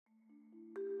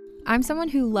I'm someone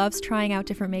who loves trying out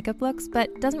different makeup looks,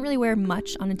 but doesn't really wear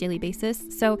much on a daily basis,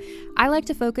 so I like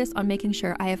to focus on making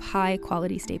sure I have high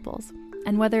quality staples.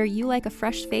 And whether you like a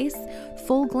fresh face,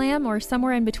 full glam, or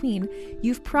somewhere in between,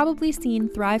 you've probably seen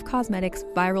Thrive Causemetics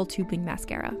Viral Tubing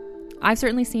Mascara. I've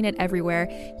certainly seen it everywhere.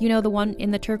 You know, the one in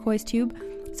the turquoise tube?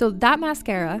 So that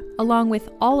mascara, along with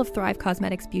all of Thrive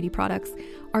Causemetics beauty products,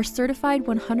 are certified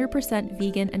 100%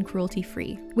 vegan and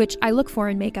cruelty-free, which I look for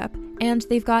in makeup, and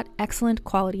they've got excellent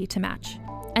quality to match.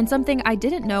 And something I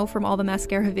didn't know from all the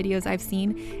mascara videos I've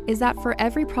seen is that for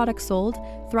every product sold,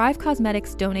 Thrive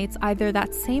Causemetics donates either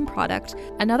that same product,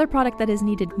 another product that is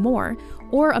needed more,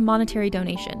 or a monetary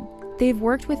donation. They've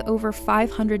worked with over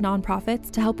 500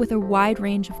 nonprofits to help with a wide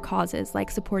range of causes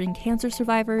like supporting cancer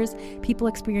survivors, people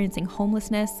experiencing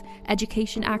homelessness,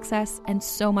 education access, and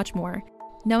so much more.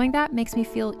 Knowing that makes me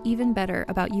feel even better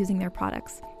about using their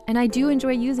products. And I do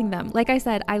enjoy using them. Like I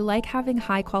said, I like having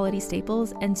high quality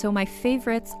staples, and so my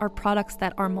favorites are products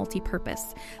that are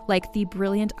multi-purpose, like the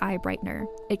Brilliant Eye Brightener.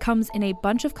 It comes in a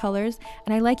bunch of colors,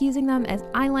 and I like using them as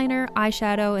eyeliner,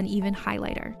 eyeshadow, and even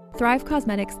highlighter. Thrive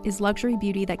Causemetics is luxury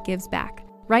beauty that gives back.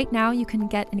 Right now, you can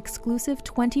get an exclusive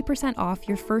 20% off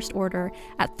your first order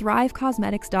at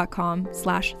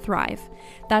thrivecausemetics.com/thrive.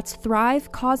 That's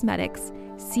Thrive Causemetics,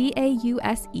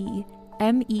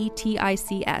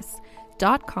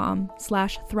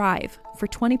 CAUSEMETICS.com/thrive for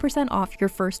 20% off your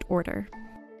first order.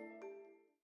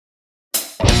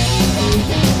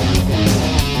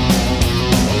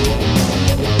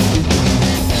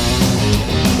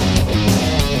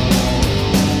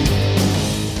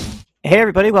 Hey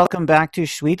everybody, welcome back to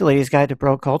Sweet, the Ladies Guide to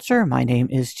Bro Culture. My name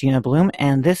is Gina Bloom,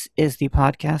 and this is the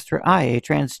podcast where I, a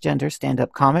transgender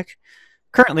stand-up comic,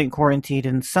 currently quarantined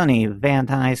in sunny Van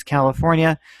Nuys,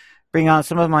 California, bring on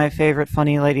some of my favorite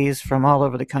funny ladies from all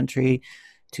over the country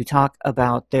to talk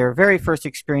about their very first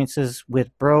experiences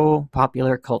with bro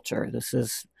popular culture. This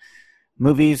is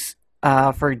movies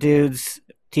for dudes,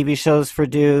 TV shows for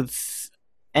dudes,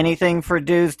 anything for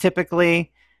dudes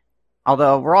typically.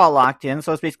 Although we're all locked in,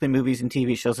 so it's basically movies and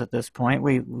TV shows at this point.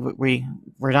 We're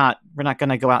not going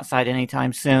to go outside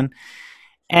anytime soon.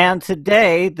 And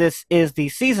today, this is the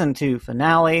season 2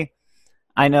 finale.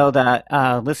 I know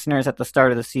that listeners at the start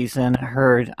of the season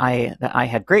heard that I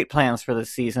had great plans for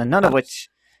this season, none of which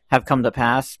have come to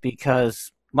pass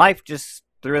because life just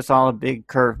threw us all a big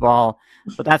curveball.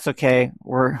 But that's okay.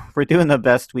 We're doing the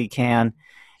best we can.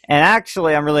 And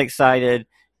actually, I'm really excited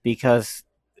because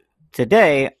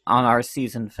today, on our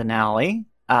season finale,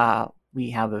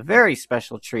 we have a very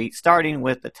special treat, starting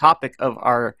with the topic of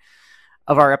our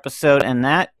episode, and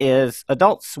that is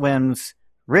Adult Swim's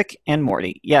Rick and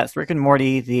Morty. Yes, Rick and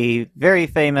Morty, the very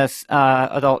famous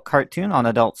adult cartoon on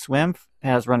Adult Swim,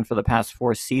 has run for the past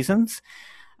 4 seasons.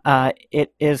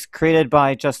 It is created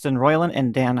by Justin Roiland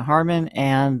and Dan Harmon,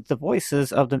 and the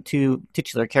voices of the 2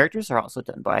 titular characters are also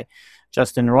done by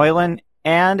Justin Roiland.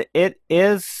 And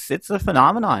it's a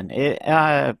phenomenon.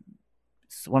 It's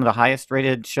one of the highest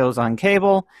rated shows on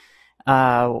cable.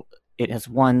 It has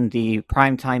won the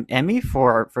Primetime Emmy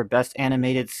for Best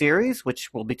Animated Series,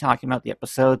 which we'll be talking about the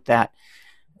episode that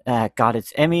got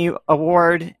its Emmy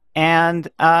award. And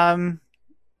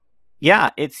yeah,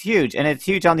 it's huge. And it's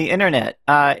huge on the internet.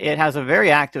 It has a very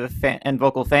active and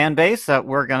vocal fan base that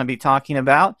we're going to be talking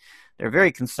about. They're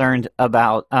very concerned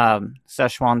about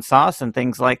Szechuan sauce and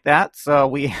things like that. So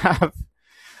we have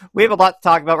a lot to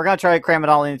talk about. We're going to try to cram it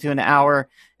all into an hour.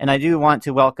 And I do want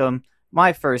to welcome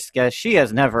my first guest. She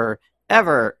has never,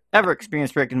 ever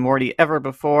experienced Rick and Morty ever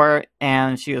before.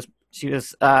 And she was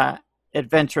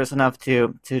adventurous enough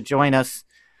to join us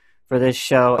for this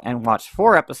show and watch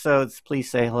 4 episodes.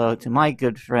 Please say hello to my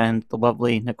good friend, the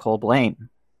lovely Nicole Blaine.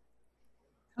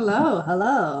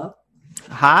 Hello.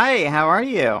 Hi, how are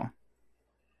you?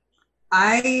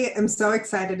 I am so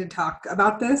excited to talk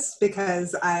about this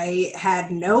because I had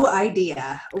no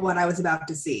idea what I was about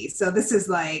to see. So this is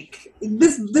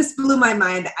this blew my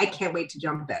mind. I can't wait to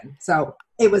jump in. So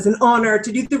it was an honor to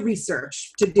do the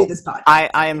research to do this podcast.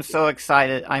 I am so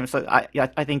excited. I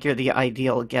think you're the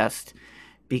ideal guest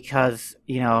because,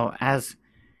 you know, as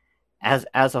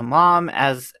a mom,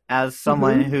 as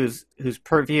someone whose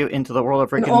purview into the world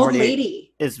of Rick and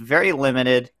Morty is very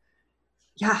limited.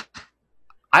 Yeah.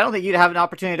 I don't think you'd have an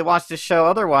opportunity to watch this show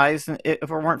otherwise if it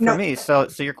weren't for me. So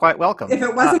you're quite welcome. If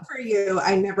it wasn't for you,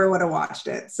 I never would have watched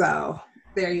it. So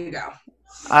there you go.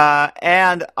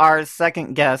 And our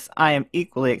second guest, I am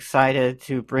equally excited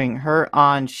to bring her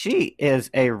on. She is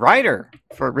a writer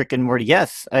for Rick and Morty.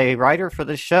 Yes, a writer for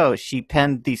the show. She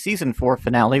penned the season 4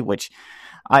 finale, which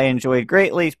I enjoyed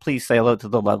greatly. Please say hello to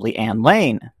the lovely Anne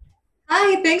Lane.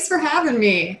 Hi, thanks for having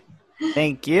me.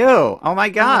 Thank you. Oh my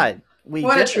God.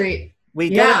 What a treat. We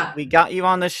did it. We got you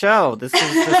on the show. This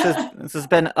has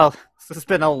been a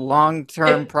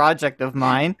long-term project of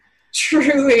mine.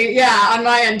 Truly, yeah. On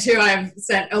my end too, I've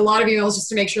sent a lot of emails just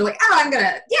to make sure, like,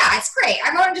 it's great.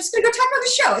 I'm just gonna go talk about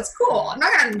the show. It's cool. I'm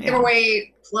not gonna give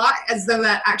away plot as though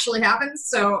that actually happens.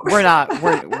 So we are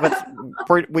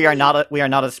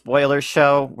not a spoiler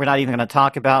show. We're not even gonna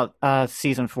talk about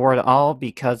season 4 at all,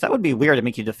 because that would be weird to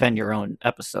make you defend your own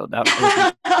episode. That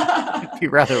would be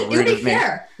rather rude. It would be of me.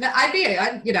 fair. No,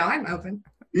 I'm open.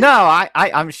 No,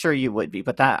 I'm sure you would be,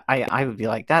 but that I would be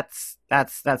like, that's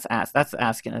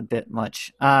asking a bit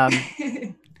much. But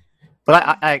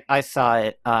I saw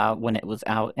it when it was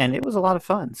out, and it was a lot of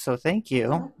fun. So thank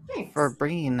you for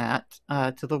bringing that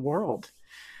to the world.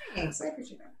 Thanks, I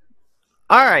appreciate that.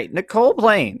 All right, Nicole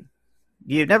Blaine,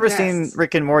 you've never seen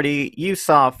Rick and Morty. You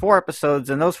saw 4 episodes,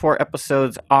 and those 4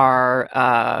 episodes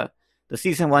are the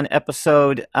season 1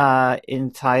 episode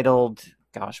entitled.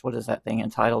 Gosh, what is that thing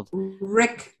entitled?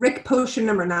 Rick Potion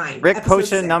number 9. Rick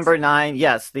Potion number 9.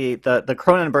 Yes, the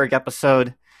Cronenberg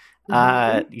episode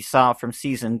you saw from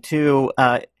season 2,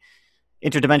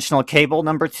 Interdimensional Cable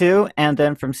number 2, and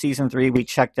then from season 3 we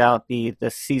checked out the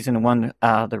season 1,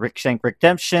 the Rick Shank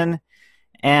Redemption,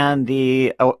 and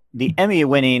the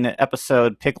Emmy-winning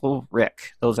episode Pickle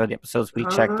Rick. Those are the episodes we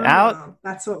checked out.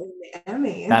 That's what won the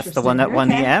Emmy. That's the one that won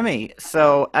the Emmy.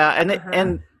 So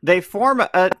and they form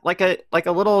like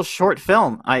a little short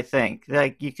film, I think.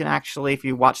 Like, you can actually, if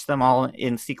you watch them all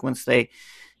in sequence,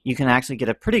 you can actually get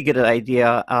a pretty good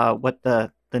idea what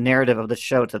the narrative of the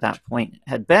show to that point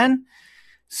had been.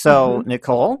 So,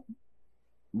 Nicole,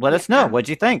 let us know. What'd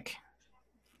you think?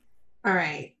 All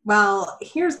right. Well,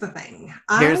 here's the thing.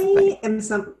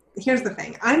 Here's the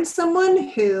thing. I'm someone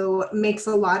who makes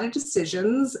a lot of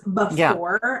decisions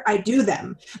before I do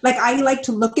them. Like, I like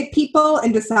to look at people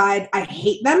and decide I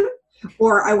hate them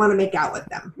or I want to make out with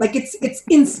them. Like, it's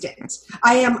instant.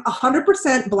 I am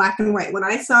 100% black and white. When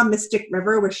I saw Mystic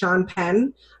River with Sean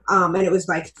Penn, and it was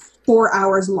like 4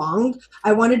 hours long,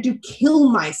 I wanted to kill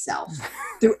myself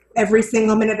through every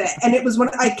single minute of it. And it was when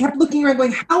I kept looking around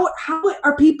going, how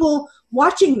are people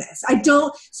watching this?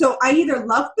 So I either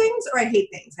love things or I hate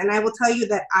things. And I will tell you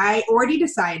that I already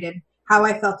decided how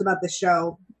I felt about the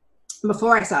show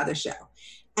before I saw the show.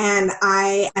 And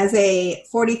I, as a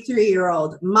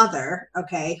 43-year-old mother,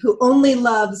 who only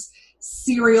loves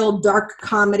serial dark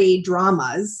comedy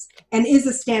dramas and is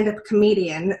a stand-up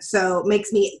comedian, so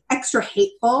makes me extra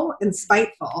hateful and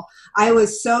spiteful, I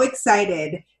was so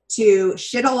excited to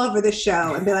shit all over the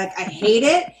show and be like, I hate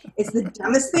it. It's the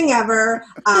dumbest thing ever.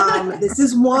 This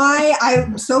is why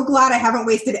I'm so glad I haven't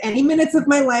wasted any minutes of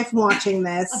my life watching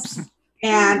this.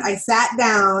 And I sat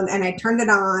down and I turned it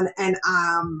on, and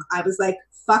I was like,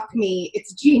 fuck me,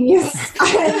 it's genius.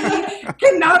 I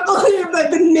cannot believe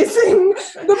I've been missing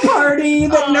the party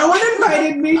that no one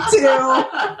invited me to.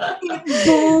 It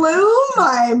blew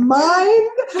my mind.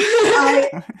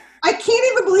 I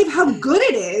can't even believe how good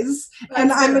it is.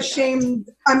 And I'm ashamed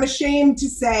to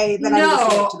say that I was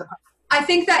late to the party. I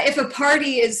think that if a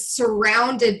party is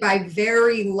surrounded by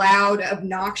very loud,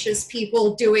 obnoxious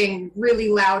people doing really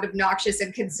loud, obnoxious,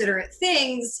 and considerate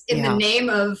things in the name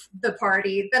of the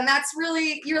party, then that's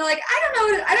really, you're like, I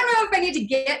don't know if I need to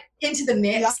get into the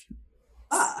mix.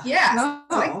 Yeah.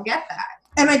 So I get that.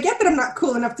 And I get that I'm not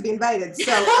cool enough to be invited.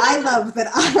 So I love that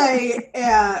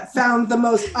I found the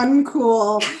most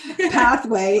uncool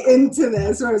pathway into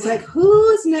this, where I was like,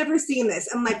 who's never seen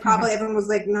this? And like, probably everyone was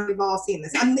like, no, we've all seen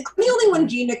this. I'm the only one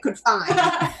Gina could find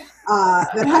that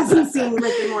hasn't seen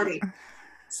Rick and Morty.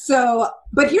 So,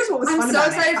 but here's what was fun about it.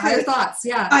 I'm so excited for your thoughts.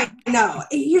 Yeah. I know.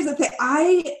 Here's the thing.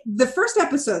 The first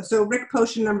episode, so Rick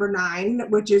Potion number 9,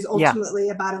 which is ultimately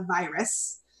about a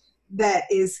virus that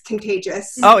is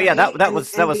contagious. Oh yeah, that was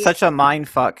such a mind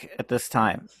fuck at this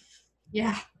time.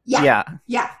 Yeah.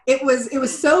 It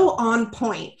was so on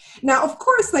point. Now, of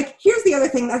course, like, here's the other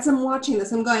thing. As I'm watching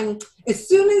this, I'm going, as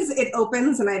soon as it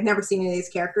opens, and I'd never seen any of these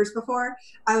characters before,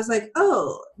 I was like,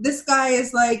 oh, this guy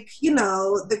is like,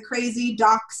 the crazy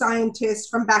doc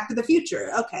scientist from Back to the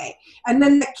Future. Okay. And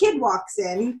then the kid walks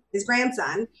in, his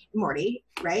grandson, Morty,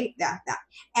 right? Yeah.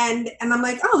 And I'm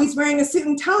like, oh, he's wearing a suit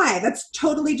and tie. That's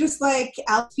totally just like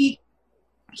Alfie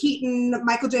Keaton,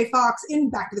 Michael J. Fox in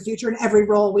Back to the Future in every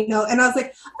role we know. And I was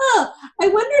like, oh, I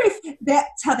wonder if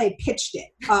that's how they pitched it.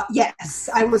 Yes,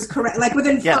 I was correct. Like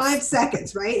within 5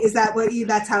 seconds, right? Is that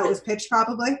that's how it was pitched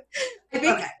probably? I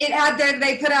think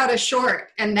they put out a short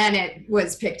and then it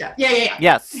was picked up. Yeah.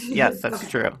 Yes, that's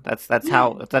true. That's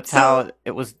how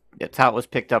it was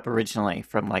picked up originally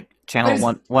from like channel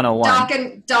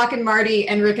 101. Doc and Marty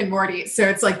and Rick and Morty. So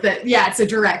it's like it's a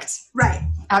direct. Right.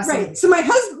 Absolutely. Right. So my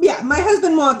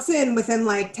husband walks in within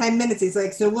like 10 minutes. He's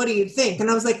like, "So what do you think?" And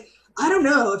I was like, "I don't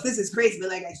know if this is crazy, but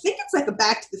like I think it's like a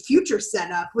Back to the Future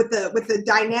setup with the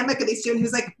dynamic of these two." And he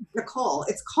was like, "Nicole,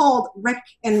 it's called Rick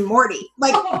and Morty."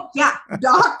 Like, yeah,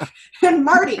 Doc and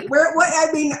Marty.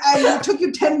 It took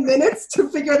you 10 minutes to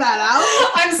figure that out.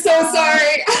 I'm so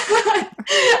sorry.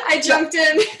 I jumped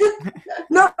in.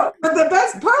 No, but the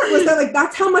best part was that like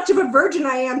that's how much of a virgin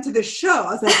I am to the show.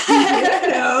 I was like,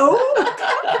 no.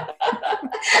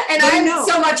 And I'm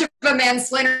so much of a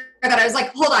mansplainer that I was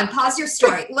like, hold on, pause your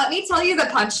story. Let me tell you the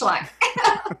punchline.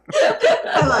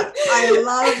 I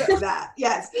love that.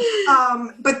 Yes.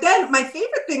 But then my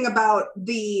favorite thing about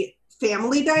the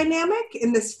family dynamic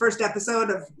in this first episode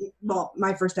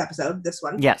my first episode, this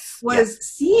one, was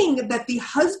seeing that the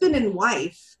husband and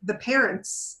wife, the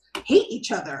parents, hate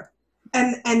each other.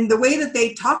 And the way that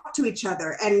they talk to each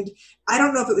other. And I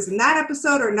don't know if it was in that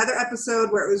episode or another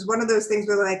episode where it was one of those things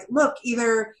where like, look,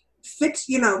 either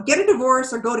get a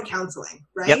divorce or go to counseling,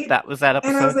 right? Yep, that was that episode,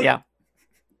 and I was like,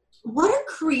 what a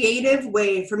creative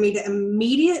way for me to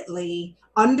immediately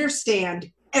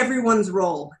understand everyone's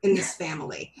role in this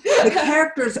family. The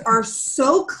characters are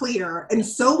so clear and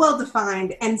so well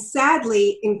defined and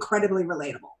sadly incredibly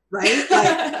relatable, right?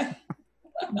 Like,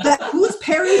 that whose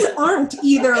parents aren't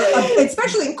either,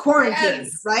 especially in quarantine,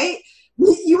 right?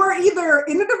 You are either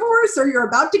in a divorce or you're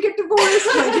about to get divorced.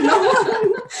 Like no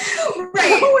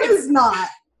one is not.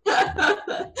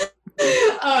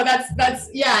 Oh, that's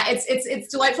It's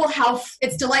delightful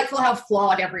how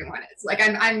flawed everyone is. Like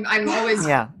I'm always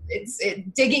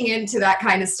digging into that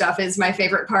kind of stuff is my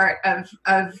favorite part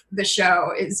of the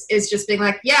show is just being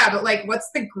like, but like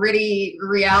what's the gritty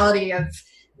reality of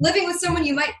living with someone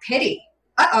you might pity?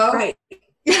 Right.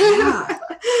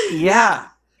 Yeah.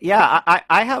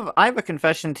 I have a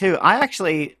confession too. I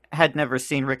actually had never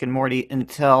seen Rick and Morty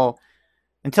until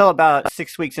about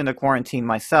 6 weeks into quarantine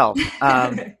myself.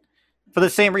 For the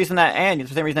same reason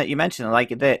that you mentioned, like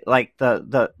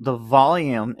the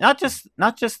volume, not just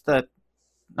the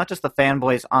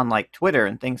fanboys on like Twitter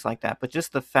and things like that, but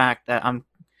just the fact that I'm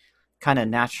kind of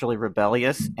naturally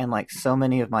rebellious and like so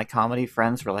many of my comedy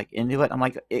friends were like into it. I'm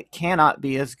like, it cannot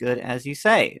be as good as you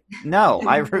say. No,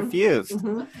 I refuse.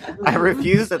 I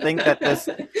refuse to think that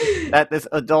this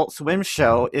Adult Swim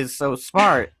show is so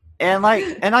smart. And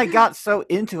I got so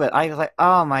into it. I was like,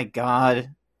 oh my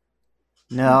God.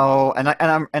 No. And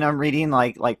I'm reading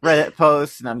like Reddit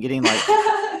posts and I'm getting like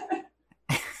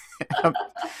I'm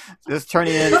just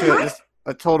turning into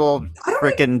a total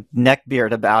freaking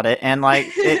neckbeard about it. And like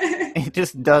it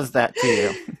just does that to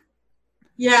you.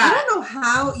 Yeah. I don't know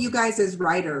how you guys as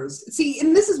writers see,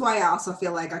 and this is why I also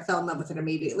feel like I fell in love with it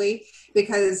immediately,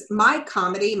 because my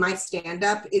comedy, my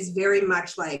stand-up is very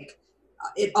much like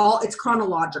it's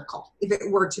chronological. If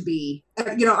it were to be,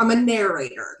 I'm a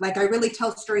narrator. Like I really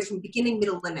tell stories from beginning,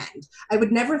 middle, and end. I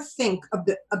would never think of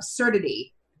the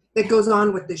absurdity that goes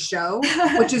on with the show,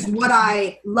 which is what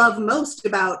I love most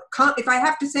about, if I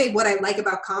have to say what I like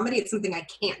about comedy, it's something I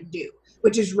can't do,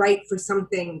 which is write for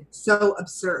something so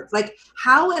absurd. Like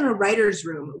how in a writer's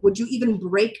room would you even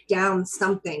break down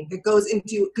something that goes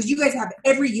into, because you guys have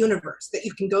every universe that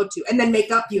you can go to and then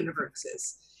make up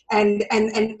universes. And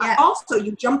also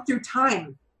you jump through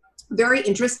time very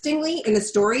interestingly in the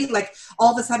story. Like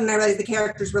all of a sudden I realized the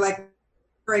characters were like,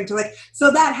 to like,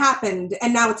 so that happened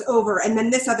and now it's over and then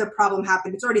this other problem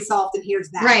happened, it's already solved and here's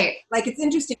that. Right. Like it's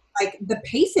interesting, like the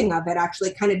pacing of it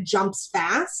actually kind of jumps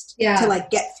fast to like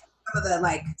get through some of the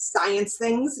like science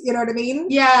things, you know what I mean?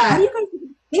 Yeah. How do you guys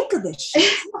even think of this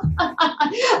shit?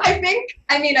 I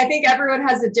think everyone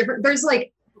has a different, there's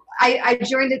like, I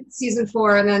joined at season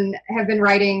 4 and then have been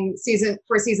writing season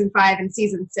 5 and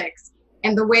season 6.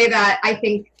 And the way that I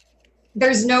think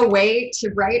there's no way to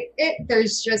write it.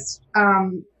 There's just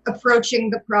approaching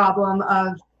the problem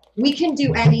of we can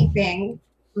do anything.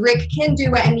 Rick can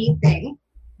do anything,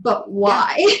 but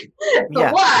why?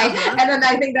 Why? And then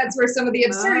I think that's where some of the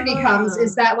absurdity comes,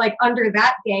 is that like under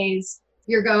that gaze,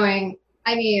 you're going,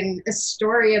 I mean, a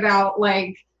story about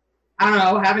like, I don't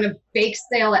know, having a bake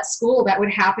sale at school that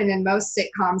would happen in most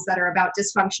sitcoms that are about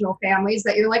dysfunctional families,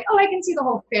 that you're like, oh, I can see the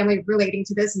whole family relating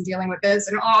to this and dealing with this,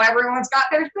 and oh, everyone's got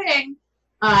their thing.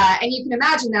 And you can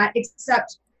imagine that,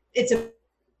 except it's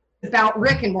about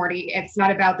Rick and Morty. It's not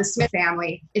about the Smith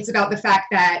family. It's about the fact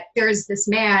that there's this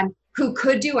man who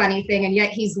could do anything, and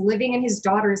yet he's living in his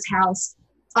daughter's house,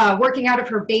 working out of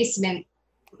her basement,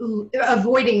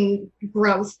 avoiding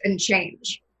growth and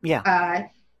change. Yeah.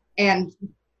 And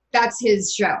that's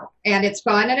his show, and it's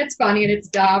fun and it's funny and it's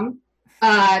dumb.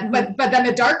 But then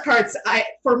the dark parts,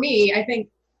 for me, I think,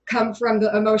 come from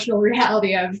the emotional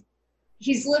reality of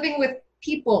he's living with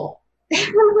people.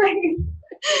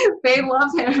 They love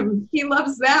him. He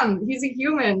loves them. He's a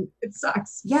human. It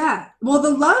sucks. Yeah. Well, the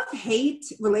love-hate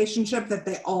relationship that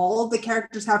the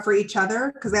characters have for each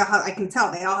other, because they all have, I can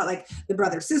tell they all have, like, the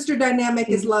brother-sister dynamic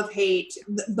is love-hate.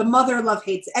 The mother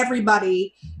love-hates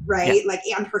everybody, right? Yeah. Like,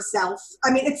 and herself. I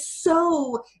mean, it's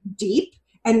so deep.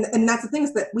 And that's the thing,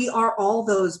 is that we are all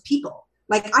those people.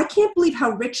 Like, I can't believe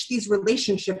how rich these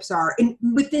relationships are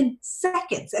within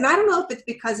seconds. And I don't know if it's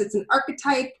because it's an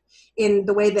archetype in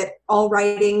the way that all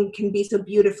writing can be so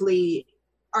beautifully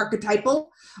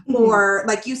archetypal, or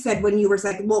like you said when you were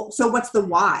like, well, so what's the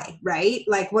why, right?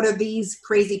 Like, what are these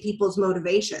crazy people's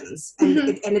motivations? And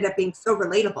it ended up being so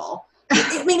relatable.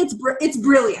 I mean, it's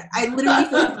brilliant. I literally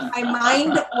feel like my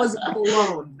mind was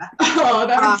blown. Oh,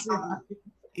 that's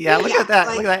yeah, look at that.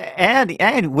 Like, look at that.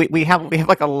 And we have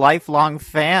like a lifelong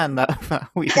fan that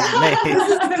we've made.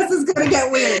 This is gonna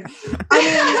get weird. I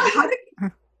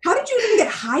mean, how did you even get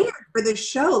hired for this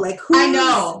show? Like, who? I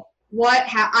know what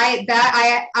I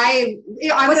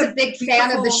was a big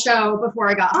fan of the show before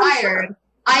I got hired. Sure.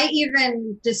 I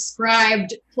even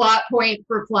described plot point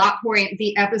for plot point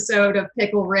the episode of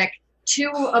Pickle Rick to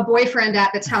a boyfriend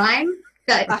at the time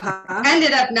that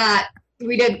ended up not.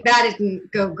 That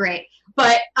didn't go great.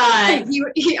 But I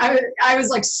was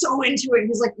like so into it.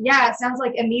 He's like, yeah, it sounds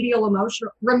like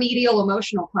remedial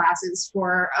emotional classes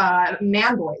for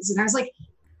man boys. And I was like,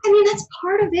 I mean, that's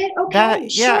part of it. Okay,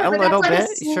 yeah, sure, a little bit,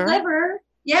 sliver. Sure.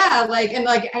 Yeah,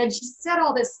 I just said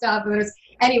all this stuff. And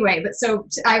anyway, but so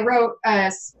I wrote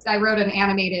an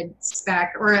animated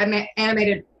spec or an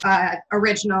animated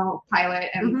original pilot,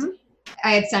 and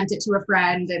I had sent it to a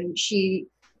friend, and she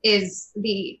is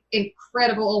the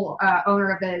incredible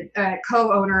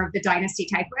co-owner of the Dynasty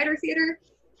Typewriter Theater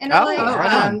in LA.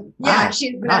 Wow.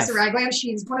 She's Vanessa Ragland.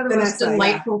 She's one of the most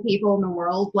delightful people in the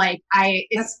world. Like,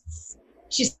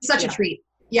 she's such a treat.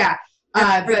 Yeah.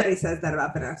 Everybody says that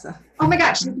about Vanessa. Oh my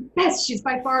gosh, she's the best. She's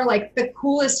by far like the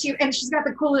coolest, and she's got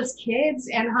the coolest kids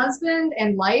and husband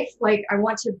and life. Like, I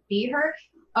want to be her.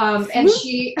 And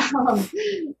she,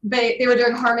 they were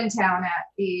doing Harmontown at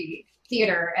the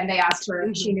theater, and they asked her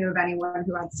if she knew of anyone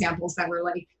who had samples that were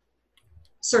like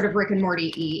sort of Rick and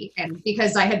Morty-y. And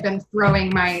because I had been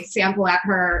throwing my sample at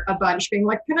her a bunch, being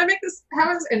like, can I make this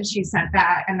house? And she sent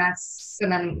that, and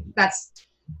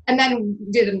then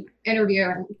did an interview,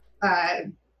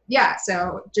 and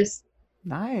so just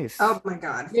nice. Oh my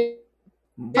God.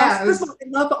 Yeah. First of all, I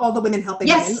love all the women helping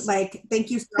women. Like,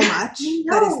 thank you so much.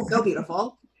 That is so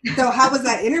beautiful. So how was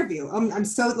that interview? I'm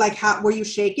so, like, how were you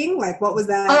shaking? Like, what was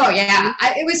that? Oh yeah,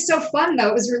 it was so fun though.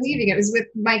 It was relieving. It was with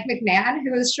Mike McMahon,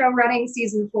 who is show running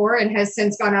season 4 and has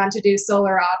since gone on to do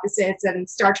Solar Opposites and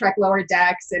Star Trek Lower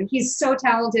Decks. And he's so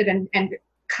talented and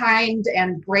kind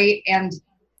and great. And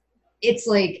it's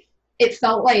like, it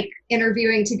felt like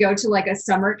interviewing to go to like a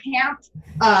summer camp.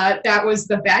 That was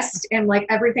the best. And like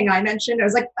everything I mentioned, I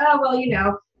was like, oh, well, you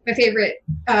know, my favorite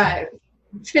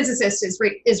physicist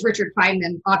is Richard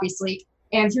Feynman, obviously.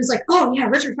 And he was like, oh yeah,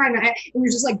 Richard Feynman. And we were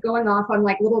just like going off on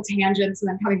like little tangents and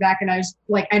then coming back, and I just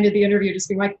like ended the interview just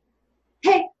being like,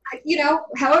 hey, you know,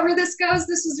 however this goes,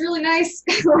 this was really nice.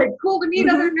 Like, cool to meet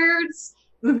other nerds.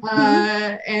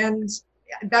 And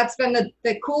that's been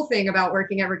the cool thing about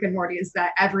working at Rick and Morty, is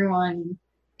that everyone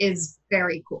is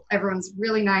very cool. Everyone's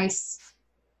really nice,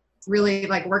 really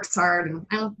like works hard, and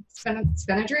it's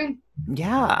been a dream.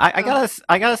 Yeah, I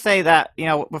gotta say that, you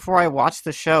know, before I watched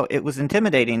the show, it was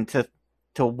intimidating to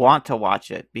want to watch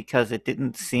it, because it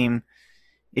didn't seem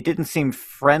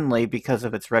friendly because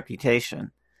of it's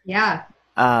reputation. Yeah.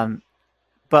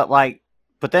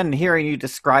 But then hearing you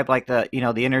describe like the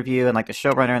interview and like the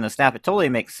showrunner and the staff, it totally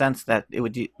makes sense that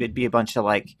it'd be a bunch of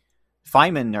like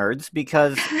Feynman nerds,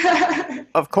 because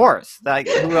of course, like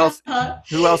who else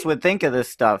would think of this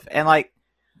stuff? And like,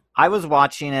 I was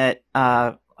watching it,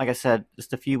 like I said,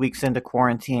 just a few weeks into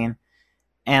quarantine,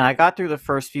 and I got through the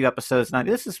first few episodes, and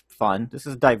this is fun, this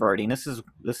is diverting, this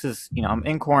is you know, I'm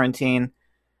in quarantine,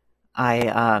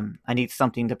 I need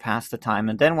something to pass the time.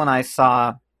 And then when I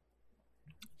saw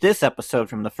this episode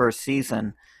from the first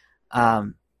season,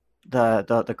 the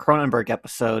Cronenberg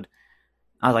episode,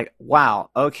 I was like,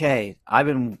 wow, okay, I've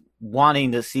been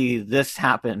wanting to see this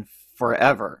happen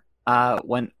forever.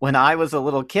 When I was a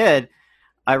little kid,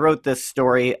 I wrote this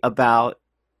story about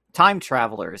time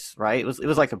travelers, right? It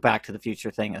was like a Back to the Future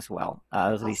thing as well.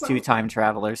 It was these two time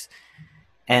travelers,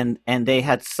 and they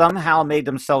had somehow made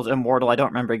themselves immortal. I don't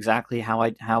remember exactly how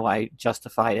I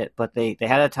justified it, but they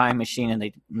had a time machine, and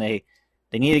they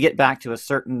needed to get back to a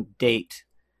certain date,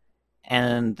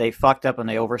 and they fucked up and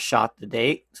they overshot the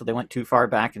date, so they went too far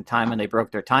back in time and they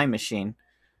broke their time machine.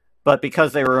 But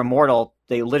because they were immortal,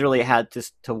 they literally had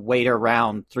to wait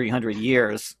around 300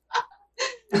 years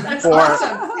That's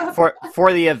awesome.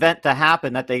 for the event to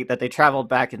happen that they traveled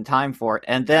back in time for.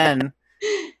 And then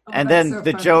so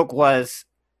the funny. joke was,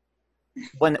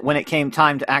 when it came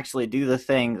time to actually do the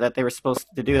thing that they were supposed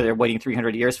to do, they're waiting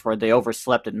 300 years for it, they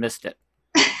overslept and missed it.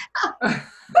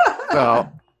 So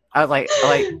I was like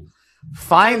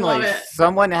finally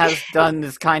someone has done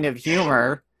this kind of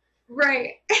humor,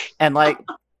 Right. and like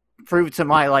proved to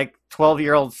my like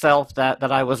 12-year-old self that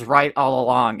I was right all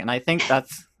along. And I think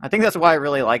that's why I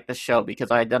really like the show,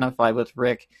 because I identify with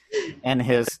Rick and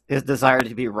his desire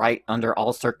to be right under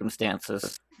all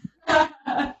circumstances,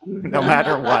 no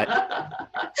matter what.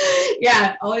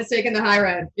 Yeah, always taking the high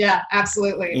road. Yeah,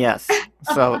 absolutely. Yes.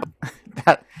 So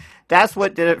that's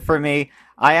what did it for me.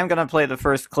 I am going to play the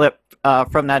first clip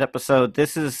from that episode.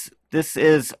 This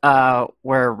is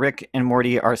where Rick and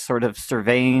Morty are sort of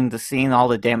surveying the scene, all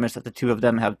the damage that the two of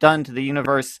them have done to the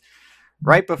universe.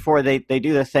 Right before they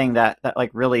do the thing that like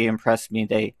really impressed me,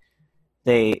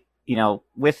 they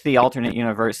with the alternate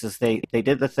universes, they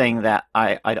did the thing that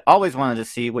I'd always wanted to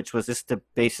see, which was just to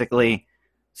basically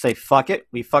say, fuck it,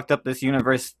 we fucked up this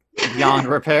universe beyond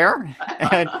repair,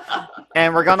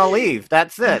 and we're gonna leave.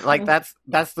 That's it. Like that's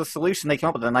the solution they came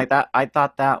up with, and like that, I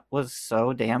thought that was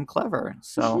so damn clever.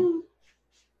 So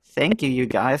thank you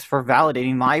guys for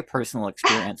validating my personal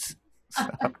experience. So,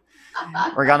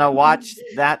 we're gonna watch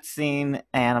that scene,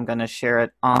 and I'm gonna share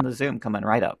it on the Zoom coming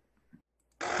right up.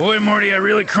 Boy, Morty, I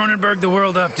really Cronenberg'd the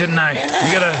world up, didn't I?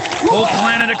 You got a whole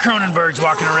planet of Cronenbergs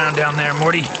walking around down there,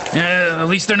 Morty. At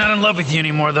least they're not in love with you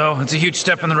anymore, though. It's a huge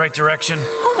step in the right direction.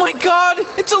 Oh my god,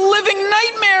 it's a living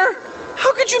nightmare!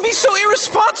 How could you be so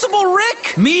irresponsible,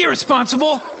 Rick? Me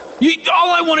irresponsible? All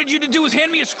I wanted you to do was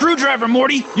hand me a screwdriver,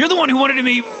 Morty. You're the one who wanted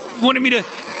me to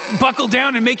buckle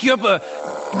down and make you up a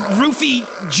roofie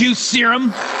juice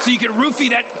serum so you could roofie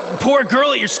that poor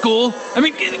girl at your school. I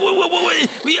mean,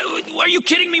 are you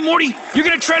kidding me, Morty? You're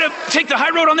gonna try to take the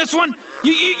high road on this one?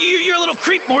 You're a little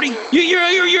creep, Morty.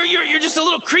 You're just a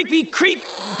little creepy creep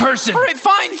person. All right,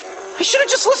 fine. I should have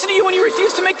just listened to you when you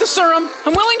refused to make the serum.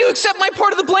 I'm willing to accept my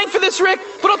part of the blame for this, Rick,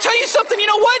 but I'll tell you something, you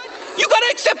know what? You gotta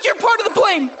accept your part of the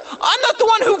blame. I'm not the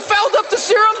one who fouled up the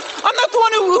serum. I'm not the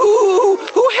one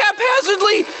who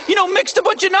haphazardly, mixed a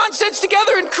bunch of nonsense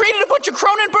together and created a bunch of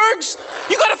Cronenbergs.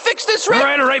 You gotta fix this, Rick.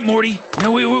 All right, Morty.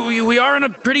 We are in a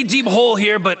pretty deep hole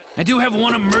here, but I do have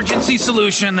one emergency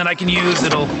solution that I can use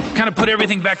that'll kind of put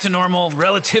everything back to normal,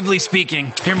 relatively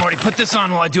speaking. Here, Morty, put this on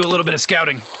while I do a little bit of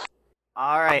scouting.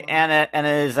 All right, and it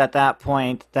is at that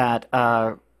point that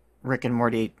Rick and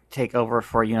Morty take over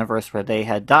for a universe where they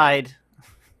had died,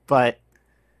 but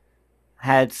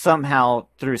had somehow,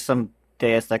 through some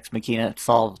Deus Ex Machina,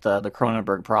 solved the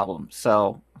Cronenberg problem.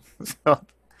 So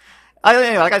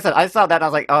anyway, like I said, I saw that and I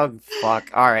was like, oh fuck!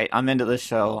 All right, I'm into this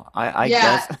show. I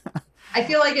guess. I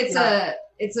feel like it's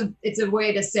a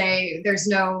way to say there's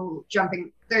no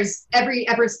jumping. There's every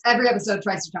episode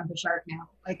tries to jump the shark now.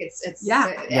 Like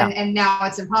and now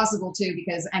it's impossible to,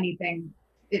 because anything.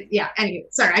 Anyway,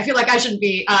 sorry. I feel like I shouldn't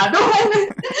be. I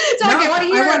want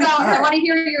to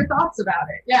hear your thoughts about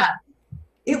it. Yeah.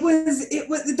 It was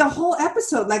the whole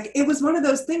episode. Like, it was one of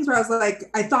those things where I was like,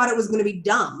 I thought it was going to be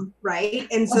dumb, right?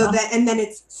 And so and then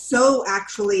it's so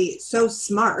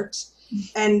smart.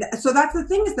 And so that's the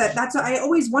thing, is that's I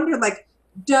always wonder, like,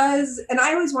 and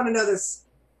I always want to know this,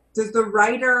 does the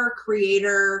writer,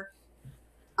 creator,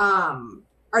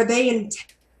 are they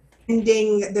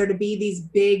intending there to be these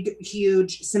big,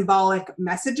 huge symbolic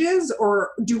messages,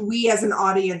 or do we as an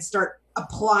audience start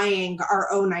applying our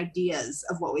own ideas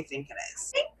of what we think it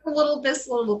is? I think a little this,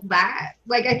 a little that.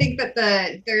 Like, I think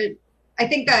that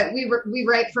we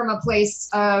write from a place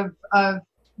of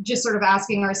just sort of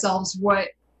asking ourselves what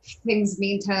things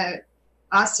mean to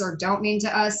us or don't mean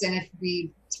to us, and if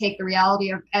we take the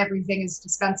reality of everything is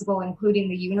dispensable, including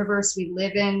the universe we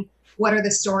live in, what are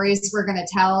the stories we're going to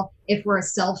tell if we're a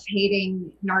self-hating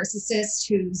narcissist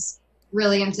who's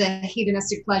really into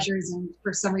hedonistic pleasures and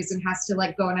for some reason has to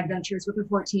like go on adventures with a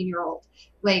 14-year-old.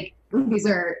 Like,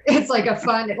 it's like a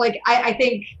fun, like, I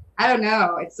think, I don't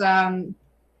know. It's, and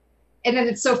then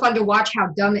it's so fun to watch how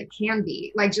dumb it can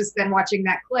be. Like, just then watching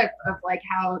that clip of like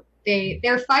how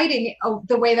they're fighting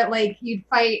the way that like you'd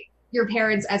fight your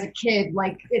parents as a kid.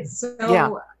 Like, it's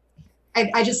so,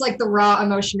 I just like the raw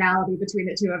emotionality between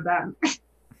the two of them.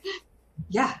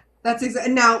 Yeah. That's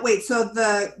exactly. Now, wait. So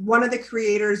one of the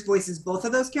creators voices both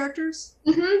of those characters.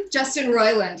 Mm-hmm. Justin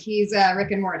Roiland. He's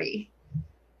Rick and Morty.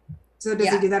 So does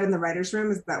he do that in the writers'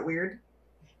 room? Is that weird?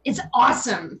 It's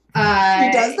awesome.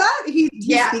 He does that. He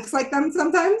yeah. speaks like them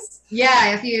sometimes.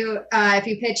 Yeah. If you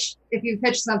pitch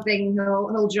something,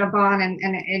 he'll jump on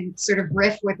and sort of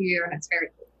riff with you, and it's very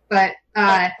cool. But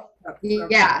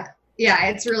yeah,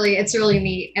 it's really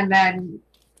neat. And then,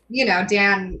 you know,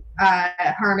 Dan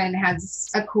Harmon has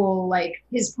a cool, like,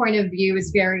 his point of view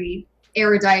is very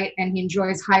erudite, and he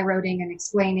enjoys high roading and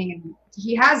explaining, and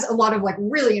he has a lot of like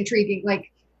really intriguing,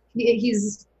 like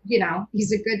he's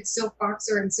a good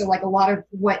soapboxer, and so like a lot of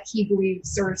what he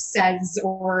believes or says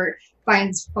or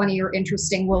finds funny or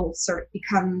interesting will sort of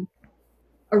become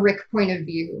a Rick point of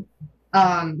view.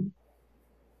 I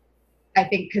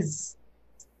think because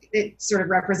it sort of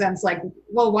represents like,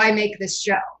 well, why make this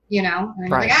show? You know,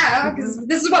 and right. Like, because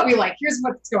this is what we like. Here's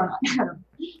what's going on.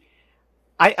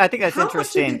 I think that's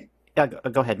interesting. Yeah,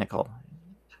 go ahead, Nicole.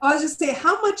 I was just saying,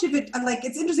 how much of it, like,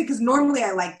 it's interesting because normally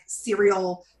I like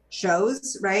serial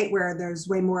shows, right, where there's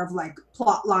way more of like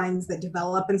plot lines that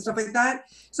develop and stuff like that.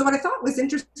 So what I thought was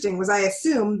interesting was I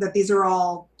assume that these are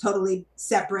all totally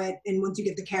separate, and once you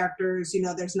get the characters, you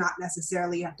know, there's not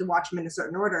necessarily you have to watch them in a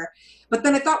certain order. But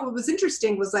then I thought what was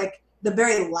interesting was like the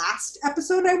very last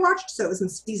episode I watched, so it was in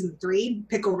season 3,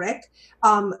 Pickle Rick,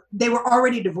 they were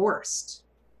already divorced.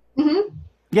 Mm-hmm.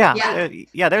 Yeah,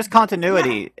 there's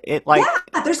continuity. Yeah. It like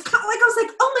there's like I was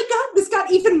like, oh my god, this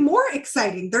got even more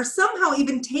exciting. They're somehow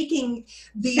even taking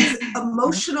these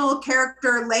emotional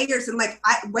character layers, and like,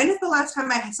 when is the last time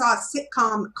I saw a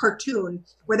sitcom cartoon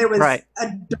where there was a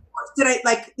divorce?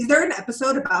 Is there an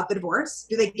episode about the divorce?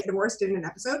 Do they get divorced in an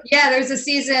episode? Yeah, there's a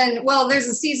season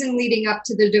leading up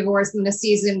to the divorce, and the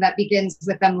season that begins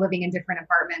with them living in different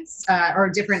apartments,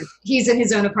 he's in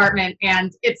his own apartment,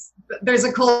 and there's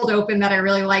a cold open that I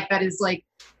really like that is like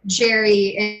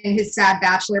Jerry in his sad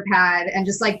bachelor pad, and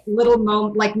just like little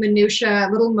minutia,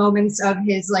 little moments of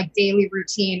his like daily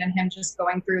routine, and him just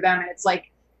going through them, and it's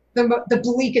like the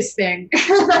bleakest thing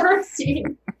I've ever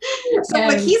seen. So,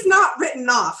 but he's not written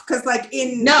off because, like,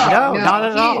 no, not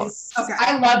at all. Okay.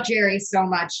 I love Jerry so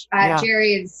much.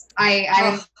 Jerry is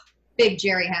I'm a big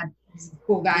Jerry head. He's a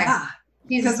cool guy.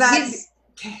 Yeah,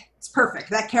 it's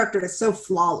perfect. That character is so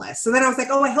flawless. So then I was like,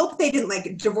 oh, I hope they didn't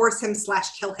like divorce him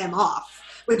 / kill him off.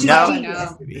 Which no,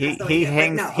 he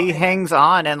hangs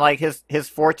on, and like his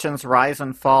fortunes rise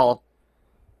and fall.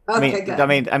 Okay, good. I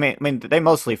mean, they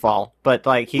mostly fall, but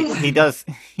like he does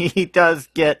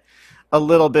get a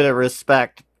little bit of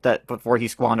respect that before he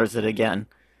squanders it again.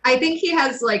 I think he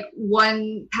has like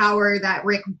one power that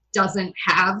Rick doesn't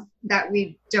have, that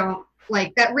we don't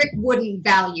like, that Rick wouldn't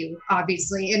value,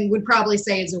 obviously, and would probably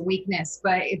say is a weakness,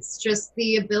 but it's just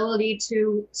the ability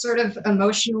to sort of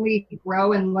emotionally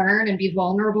grow and learn and be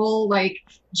vulnerable. Like,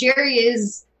 Jerry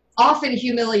is often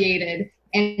humiliated,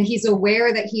 and he's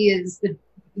aware that he is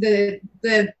the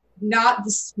not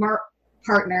the smart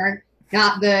partner,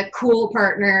 not the cool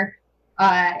partner,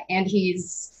 and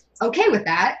he's okay with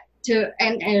that.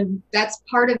 And that's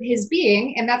part of his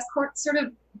being, and that's sort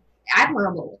of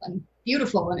admirable and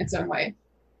beautiful in its own way.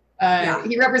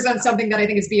 He represents something that I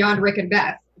think is beyond Rick and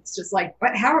Beth. It's just like,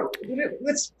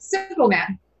 what's simple,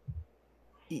 man?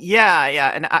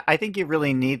 Yeah, and I think you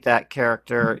really need that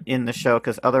character in the show,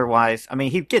 because otherwise, I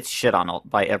mean, he gets shit on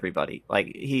by everybody.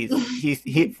 Like, he's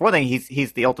for one thing,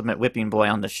 he's the ultimate whipping boy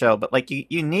on the show, but like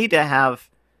you need to have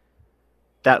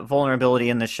that vulnerability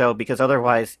in the show, because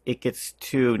otherwise it gets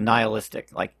too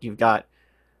nihilistic. Like, you've got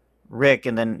Rick,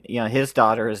 and then, you know, his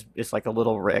daughter is like a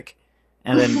little Rick,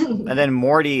 and then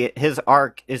Morty, his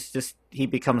arc is just, he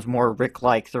becomes more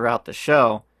Rick-like throughout the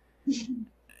show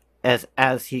as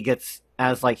he gets,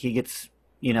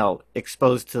 you know,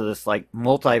 exposed to this like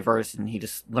multiverse, and he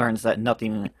just learns that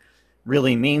nothing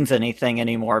really means anything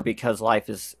anymore because life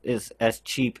is as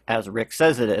cheap as Rick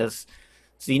says it is.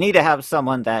 So you need to have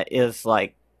someone that is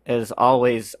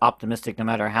always optimistic no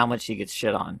matter how much he gets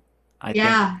shit on.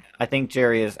 I think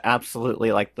Jerry is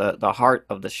absolutely like the heart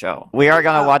of the show. We are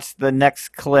going to watch the next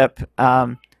clip.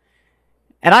 And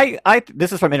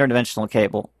this is from Interdimensional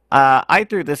Cable. I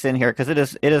threw this in here because it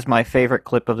is my favorite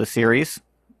clip of the series.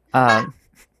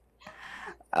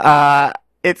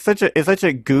 It's such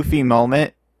a goofy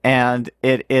moment, and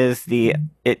so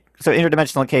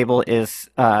Interdimensional Cable is,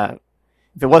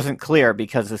 if it wasn't clear,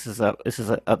 because this is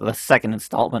the second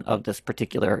installment of this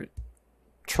particular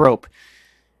trope.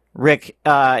 Rick,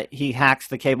 he hacks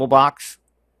the cable box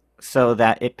so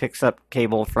that it picks up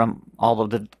cable from all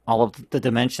of the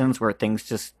dimensions where things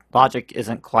just, logic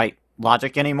isn't quite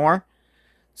logic anymore.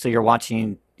 So you're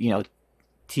watching, you know,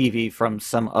 TV from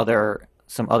some other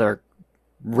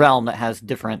realm that has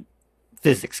different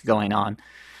physics going on.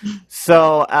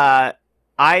 So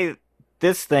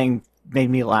this thing made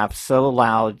me laugh so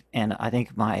loud, and I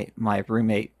think my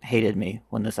roommate hated me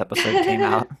when this episode came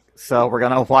out. So we're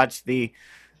gonna watch the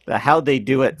How They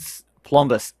Do It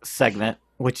Plumbus segment,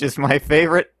 which is my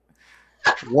favorite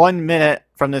 1 minute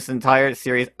from this entire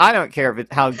series. I don't care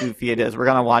how goofy it is. We're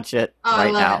gonna watch it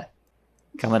right now.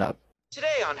 Coming up.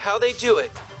 Today on How They Do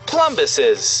It,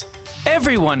 plumbuses.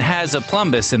 Everyone has a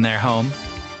plumbus in their home.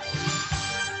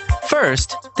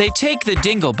 First, they take the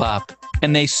dinglebop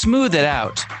and they smooth it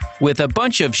out with a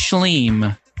bunch of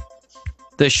schleem.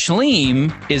 The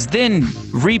schleem is then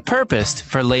repurposed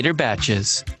for later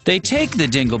batches. They take the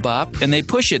dinglebop and they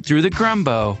push it through the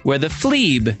grumbo, where the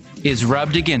fleeb is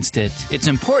rubbed against it. It's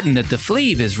important that the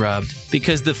fleeb is rubbed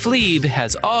because the fleeb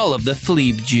has all of the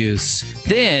fleeb juice.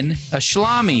 Then a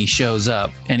shlami shows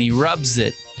up and he rubs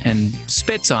it and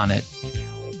spits on it.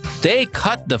 They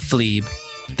cut the fleeb.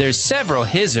 There's several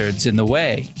hizzards in the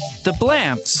way. The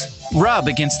blamps rub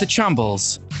against the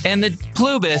chumbles, and the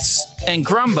plubus and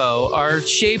grumbo are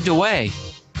shaved away.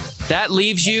 That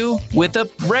leaves you with a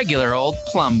regular old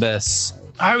plumbus.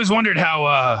 I always wondered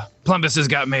how plumbuses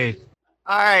got made.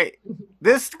 All right,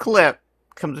 this clip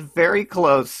comes very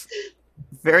close,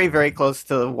 very, very close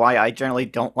to why I generally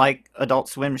don't like Adult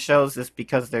Swim shows, is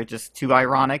because they're just too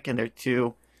ironic and they're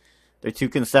too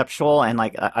conceptual, and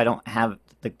like I don't have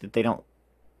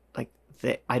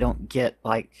I don't get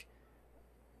like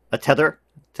a tether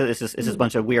to this. Is a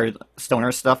bunch of weird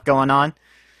stoner stuff going on,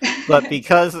 but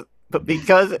because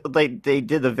they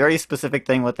did the very specific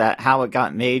thing with that How It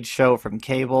Got Made show from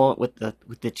cable with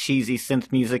the cheesy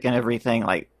synth music and everything,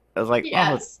 like I was like,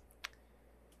 yes. Oh,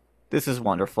 this is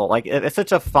wonderful. Like it's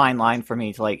such a fine line for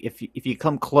me to like if you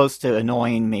come close to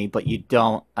annoying me but you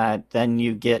don't, then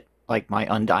you get like my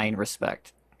undying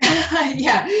respect.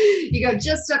 Yeah, you go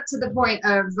just up to the point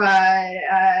of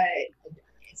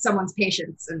someone's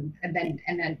patience, and then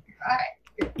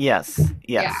yes.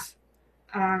 Yeah.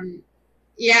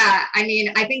 Yeah, I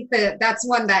mean, I think that's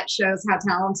one that shows how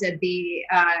talented the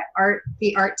art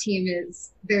team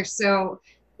is. They're so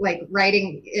like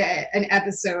writing an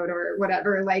episode or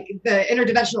whatever, like the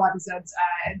interdimensional episodes.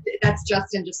 That's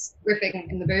Justin just riffing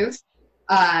in the booth,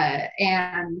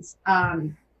 and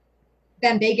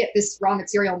then they get this raw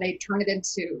material and they turn it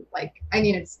into like, I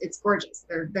mean, it's gorgeous.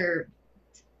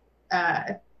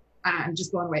 I'm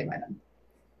just blown away by them.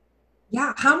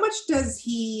 Yeah. How much does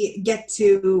he get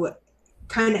to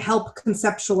kind of help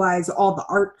conceptualize all the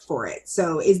art for it?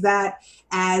 So is that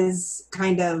as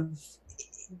kind of,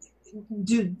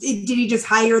 did he just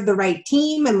hire the right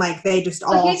team and like they just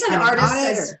all he's an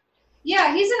artist?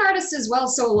 Yeah, he's an artist as well.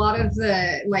 So a lot of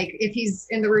the, like, if he's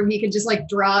in the room, he can just like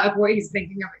draw up what he's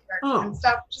thinking of and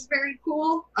stuff, which is very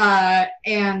cool. But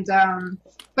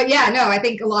yeah, no, I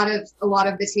think a lot of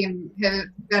the team have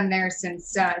been there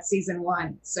since season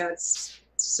 1. So it's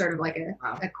sort of like a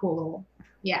cool,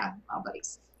 all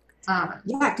buddies.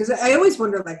 Yeah, because I always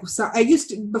wonder, like, so I used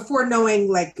to, before knowing,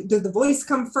 like, does the voice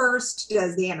come first?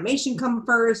 Does the animation come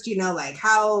first? You know, like,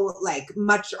 how, like,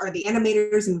 much are the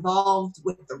animators involved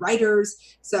with the writers?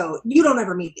 So you don't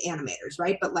ever meet the animators,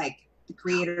 right? But, like, the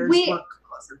creators work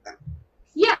closer with them.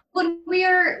 Yeah, when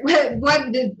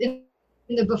in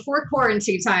the before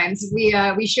quarantine times, we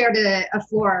shared a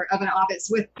floor of an office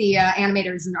with the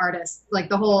animators and artists, like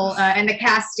the whole, and the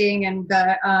casting and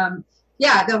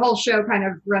the whole show kind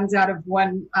of runs out of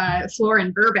one floor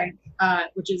in Burbank,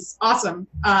 which is awesome.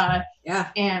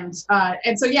 And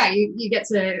so, yeah, you get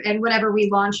to, and whenever we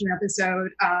launch an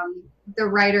episode, the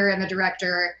writer and the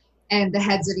director and the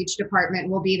heads of each department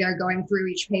will be there going through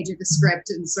each page of the script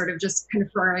and sort of just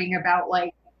conferring about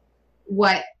like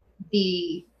what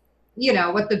the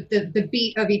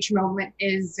beat of each moment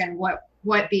is and what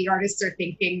the artists are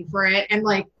thinking for it. And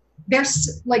like,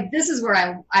 there's like, this is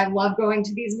where I love going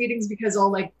to these meetings because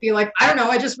I'll like be like, I don't know,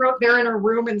 I just wrote they're in a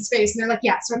room in space, and they're like,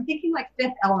 yeah, so I'm thinking like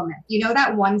Fifth Element, you know,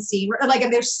 that one scene where like,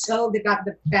 and they've got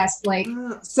the best like,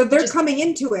 so they're coming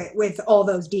into it with all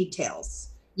those details.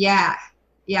 Yeah.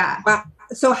 Wow.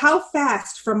 So how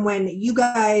fast from when you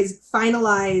guys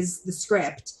finalize the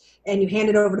script and you hand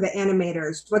it over to the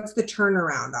animators, what's the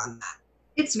turnaround on that?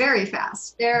 It's very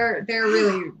fast. They're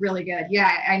really, really good.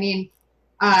 Yeah, I mean,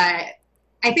 I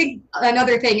think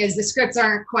another thing is the scripts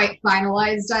aren't quite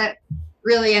finalized at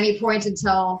really any point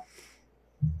until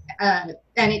they're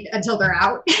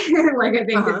out. Like I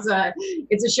think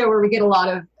it's a show where we get a lot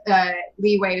of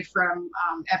leeway from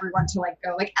everyone to like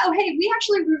go like, oh hey, we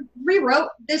actually rewrote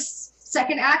this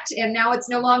second act and now it's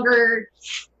no longer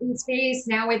in space.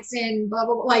 Now it's in blah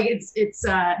blah blah. Like it's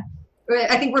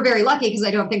I think we're very lucky because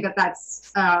I don't think that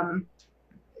that's.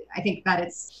 I think that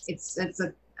it's a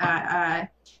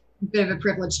bit of a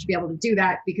privilege to be able to do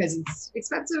that because it's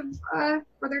expensive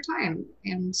for their time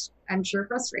and I'm sure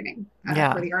frustrating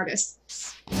for the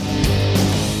artists.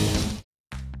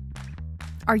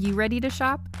 Are you ready to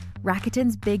shop?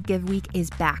 Rakuten's Big Give Week is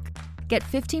back. Get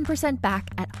 15% back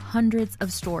at hundreds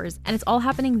of stores, and it's all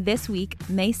happening this week,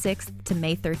 May 6th to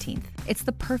May 13th. It's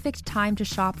the perfect time to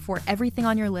shop for everything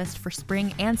on your list for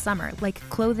spring and summer, like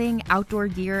clothing, outdoor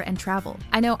gear, and travel.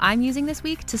 I know I'm using this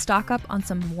week to stock up on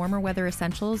some warmer weather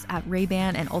essentials at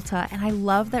Ray-Ban and Ulta, and I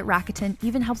love that Rakuten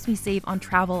even helps me save on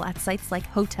travel at sites like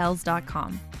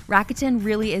Hotels.com. Rakuten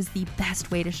really is the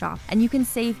best way to shop, and you can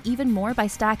save even more by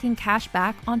stacking cash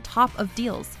back on top of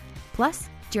deals. Plus,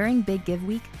 during Big Give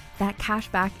Week, that cash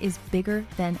back is bigger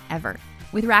than ever.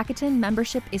 With Rakuten,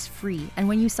 membership is free, and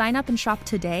when you sign up and shop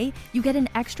today, you get an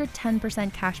extra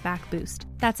 10% cash back boost.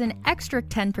 That's an extra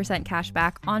 10% cash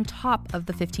back on top of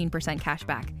the 15% cash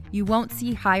back. You won't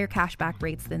see higher cash back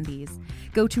rates than these.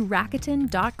 Go to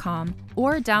Rakuten.com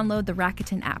or download the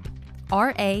Rakuten app.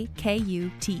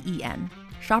 Rakuten.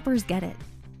 Shoppers get it.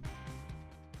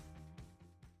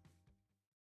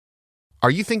 Are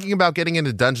you thinking about getting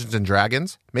into Dungeons &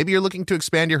 Dragons? Maybe you're looking to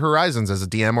expand your horizons as a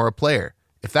DM or a player.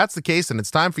 If that's the case, then it's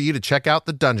time for you to check out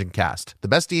the Dungeon Cast, the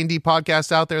best D&D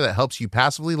podcast out there that helps you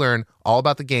passively learn all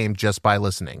about the game just by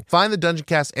listening. Find the Dungeon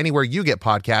Cast anywhere you get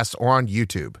podcasts or on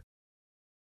YouTube.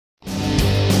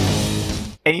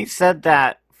 And you said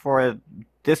that for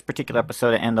this particular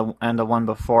episode and the one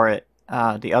before it,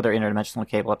 the other Interdimensional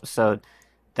Cable episode,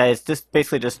 that it's just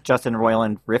basically just Justin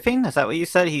Roiland riffing? Is that what you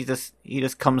said? He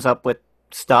just comes up with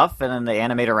stuff and then they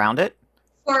animate around it?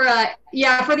 For the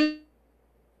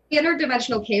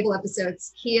Interdimensional Cable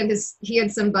episodes, he and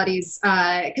some buddies,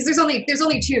 because there's only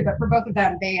two, but for both of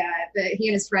them, he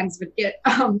and his friends would get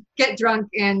drunk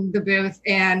in the booth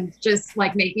and just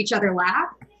like make each other laugh.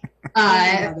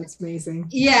 Yeah, that's amazing.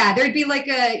 Yeah, there'd be like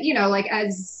there'd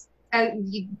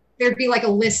be like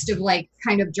a list of like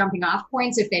kind of jumping off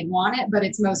points if they'd want it, but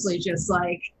it's mostly just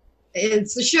like,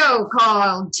 it's a show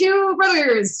called Two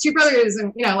Brothers,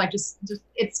 and like just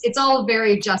it's all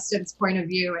very Justin's point of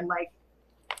view, and like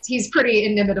he's pretty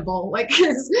inimitable. Like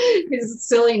his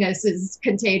silliness is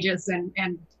contagious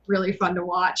and really fun to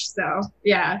watch. So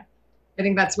yeah, I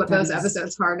think that's what those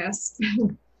episodes harness.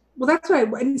 Well, that's right.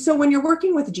 And so when you're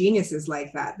working with geniuses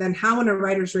like that, then how in a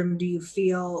writer's room do you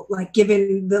feel like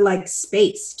given the like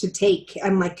space to take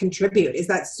and like contribute? Is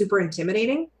that super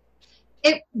intimidating?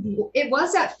 It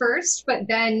was at first, but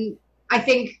then I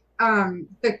think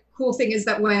the cool thing is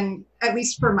that when, at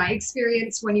least for my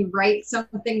experience, when you write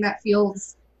something that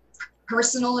feels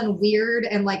personal and weird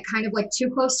and like kind of like too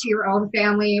close to your own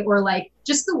family, or like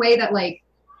just the way that like,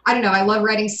 I don't know, I love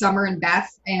writing Summer and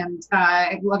Beth, and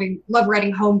I love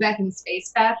writing Home Beth and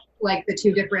Space Beth, like the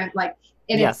two different like.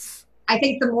 And yes. I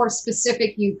think the more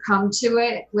specific you come to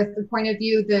it with the point of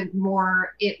view, the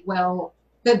more it will,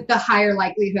 the higher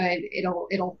likelihood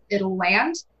it'll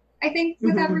land. I think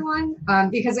with everyone,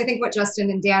 because I think what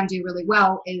Justin and Dan do really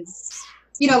well is,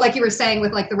 like you were saying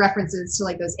with like the references to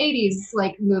like those 80s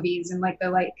like movies and like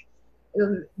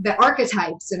the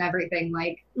archetypes and everything,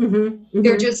 like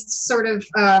they're just sort of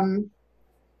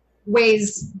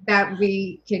ways that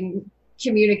we can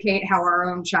communicate how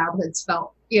our own childhoods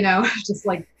felt, just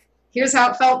like, here's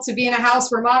how it felt to be in a house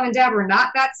where mom and dad were not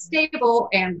that stable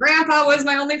and grandpa was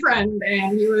my only friend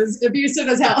and he was abusive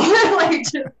as hell. Like,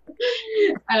 just,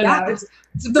 I don't know.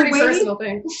 It's a pretty personal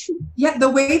thing. Yeah, the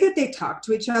way that they talk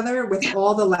to each other with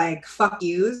all the like fuck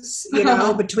yous,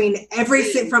 between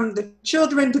from the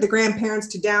children to the grandparents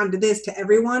to down to this to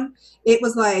everyone, it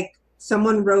was like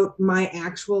someone wrote my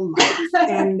actual life.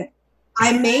 And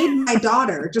I made my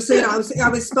daughter, just so you know, I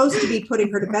was supposed to be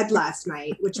putting her to bed last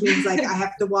night, which means like I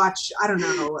have to watch, I don't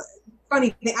know,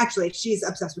 funny thing, actually, she's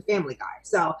obsessed with Family Guy.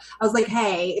 So I was like,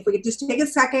 hey, if we could just take a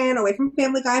second away from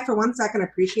Family Guy for 1 second, I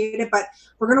appreciate it. But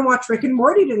we're going to watch Rick and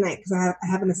Morty tonight because I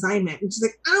have an assignment. And she's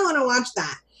like, I don't want to watch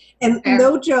that. And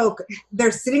no joke,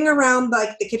 they're sitting around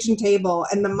like the kitchen table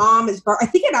and the mom is, I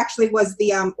think it actually was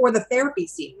the therapy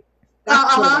scene.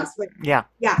 Yeah.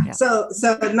 So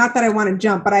not that I want to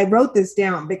jump, but I wrote this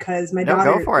down because my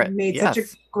daughter made such a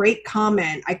great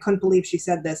comment. I couldn't believe she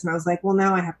said this, and I was like, well,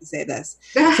 now I have to say this.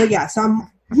 So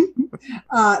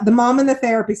the mom in the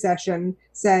therapy session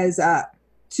says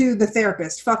to the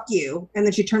therapist, "Fuck you," and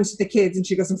then she turns to the kids and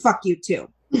she goes, "And fuck you too."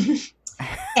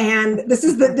 And this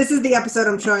is the episode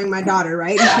I'm showing my daughter,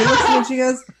 right? And she looks at me and she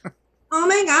goes, "Oh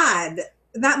my God,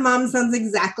 that mom sounds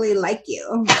exactly like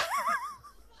you."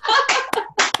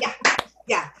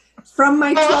 Yeah. from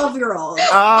my 12-year-old.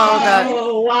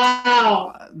 Oh,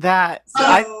 wow. That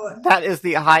is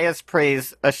the highest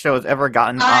praise a show has ever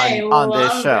gotten on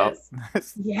this show.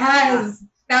 Yes,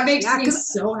 that makes me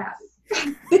so happy.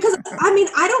 Because I mean,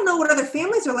 I don't know what other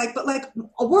families are like, but like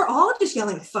we're all just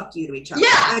yelling "fuck you" to each other,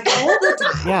 like all the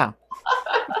time. Yeah.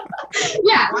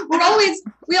 Yeah,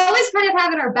 we always kind of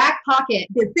have in our back pocket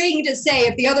the thing to say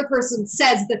if the other person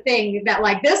says the thing that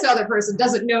like this other person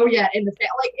doesn't know yet in the family.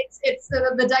 Like it's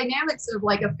the dynamics of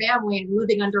like a family and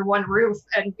living under one roof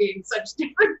and being such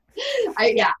different.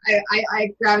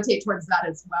 I gravitate towards that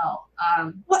as well.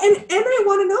 Well, and I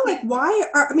want to know like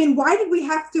why did we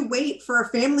have to wait for a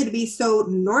family to be so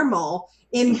normal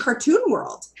in cartoon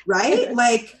world, right?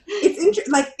 Like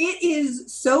it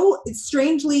is so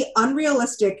strangely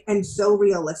unrealistic and so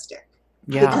realistic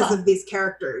because of these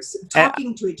characters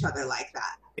talking to each other like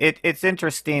that. It's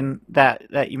interesting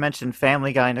that you mentioned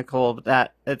Family Guy, Nicole.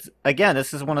 That it's again,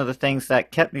 this is one of the things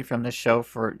that kept me from this show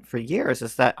for years.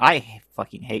 Is that I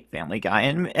fucking hate Family Guy,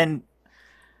 and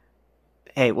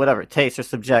hey, whatever, tastes are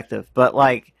subjective, but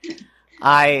like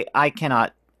I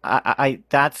cannot. I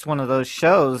that's one of those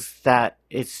shows that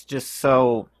it's just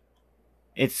so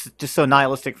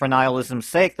nihilistic for nihilism's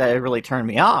sake that it really turned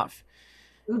me off.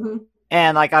 Mm-hmm.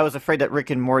 And like I was afraid that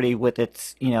Rick and Morty, with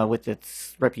its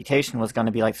reputation, was going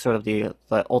to be like sort of the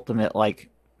ultimate like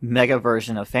mega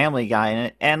version of Family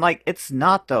Guy, and like it's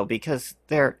not though, because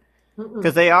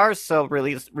they are so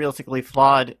really realistically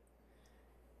flawed,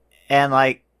 and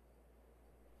like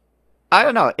I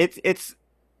don't know, it's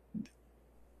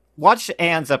watch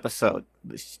Anne's episode.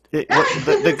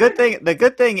 The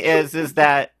good thing is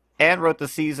that Anne wrote the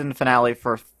season finale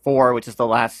for 4, which is the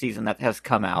last season that has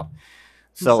come out.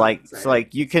 So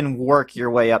like you can work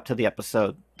your way up to the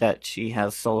episode that she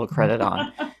has solo credit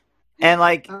on. And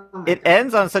like it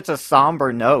ends on such a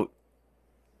somber note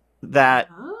that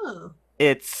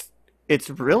it's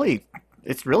really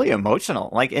emotional.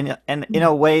 Like in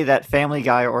a way that Family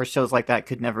Guy or shows like that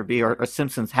could never be, or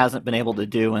Simpsons hasn't been able to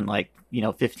do in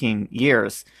 15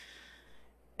 years.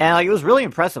 And like it was really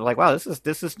impressive. Like, wow, this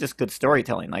is just good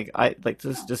storytelling. This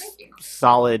is just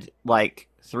solid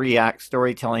 3-act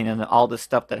storytelling and all the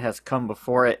stuff that has come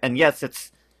before it. And yes,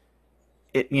 at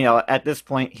this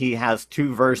point he has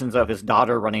 2 versions of his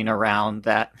daughter running around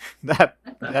that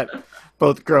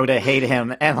both grow to hate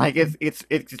him, and like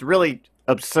it's really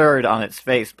absurd on its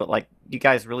face, but like you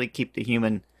guys really keep the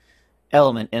human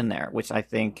element in there, which I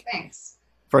think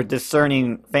for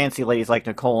discerning fancy ladies like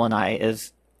Nicole and I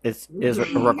is a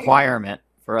requirement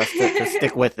for us to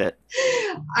stick with it.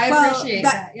 I appreciate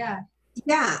that.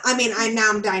 Yeah, I mean,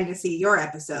 I'm dying to see your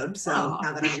episode. So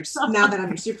now that I'm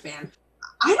your super fan,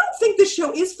 I don't think the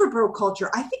show is for bro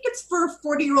culture. I think it's for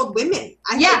 40-year-old women.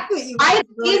 I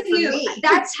give you.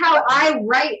 That's how I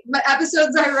write my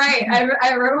episodes.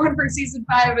 I wrote one for season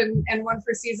 5 and one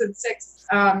for season 6.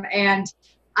 And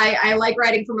I like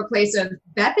writing from a place of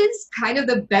Beth is kind of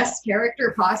the best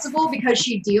character possible because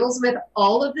she deals with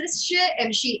all of this shit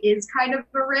and she is kind of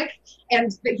a Rick,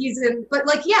 but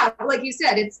like you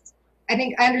said, I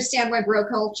think I understand why bro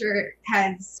culture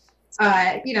has,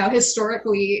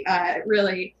 historically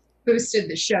really boosted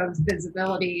the show's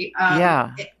visibility.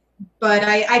 But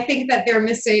I think that they're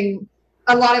missing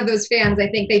a lot of those fans. I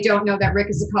think they don't know that Rick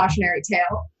is a cautionary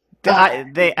tale.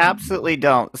 They absolutely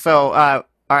don't. So, all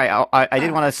right, I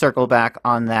did want to circle back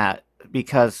on that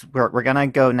because we're gonna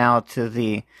go now to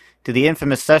the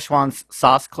infamous Szechuan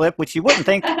sauce clip, which you wouldn't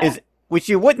think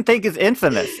is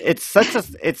infamous. It's such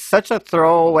a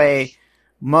throwaway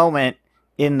moment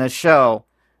in the show,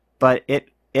 but it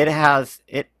has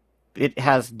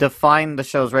defined the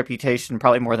show's reputation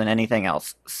probably more than anything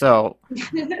else. So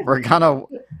we're gonna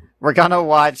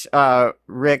watch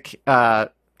Rick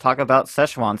talk about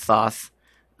Szechuan sauce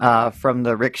from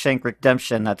the Rick Shank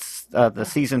Redemption. That's the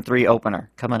season 3 opener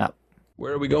coming up.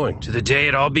 Where are we going? To the day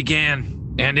it all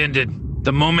began and ended.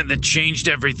 The moment that changed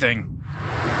everything.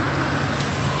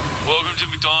 Welcome to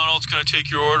McDonald's. Can I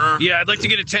take your order? Yeah, I'd like to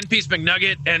get a 10-piece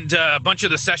McNugget and a bunch of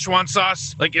the Szechuan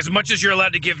sauce, like as much as you're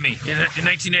allowed to give me. In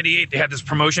 1998, they had this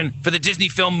promotion for the Disney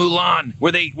film Mulan,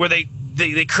 where they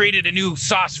created a new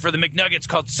sauce for the McNuggets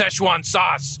called Szechuan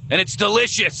sauce, and it's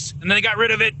delicious. And then they got rid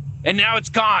of it, and now it's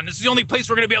gone. This is the only place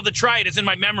we're gonna be able to try it. Is in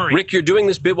my memory. Rick, you're doing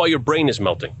this bit while your brain is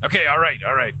melting. Okay, all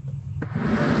right.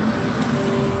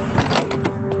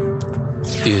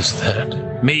 Is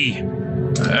that me?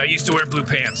 I used to wear blue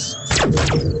pants.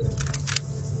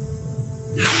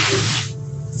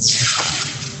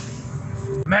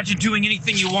 Imagine doing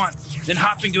anything you want, then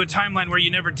hopping to a timeline where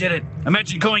you never did it.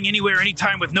 Imagine going anywhere,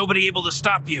 anytime with nobody able to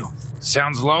stop you.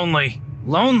 Sounds lonely.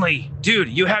 Lonely? Dude,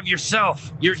 you have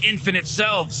yourself. Your infinite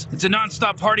selves. It's a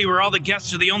non-stop party where all the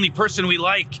guests are the only person we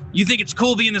like. You think it's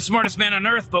cool being the smartest man on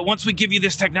Earth, but once we give you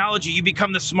this technology, you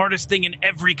become the smartest thing in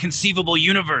every conceivable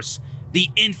universe. The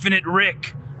infinite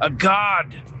Rick. A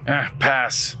god.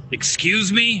 Pass.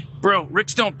 Excuse me? Bro,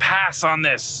 Ricks don't pass on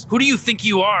this. Who do you think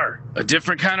you are? A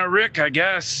different kind of Rick, I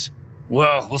guess.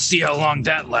 Well, we'll see how long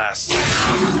that lasts.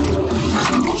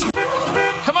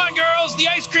 Come on, girls! The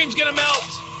ice cream's gonna melt!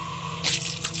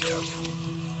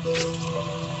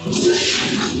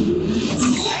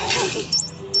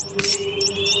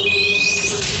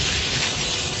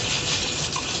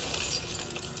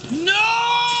 No!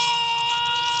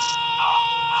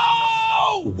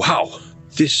 Wow,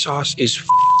 this sauce is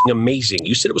f***ing amazing.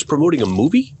 You said it was promoting a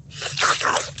movie?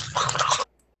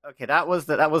 Okay, that was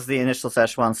the initial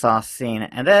Szechuan sauce scene,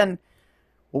 and then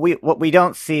what we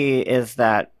don't see is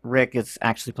that Rick is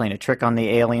actually playing a trick on the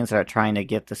aliens that are trying to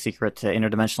get the secret to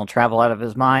interdimensional travel out of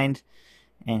his mind,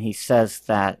 and he says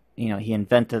that he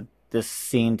invented this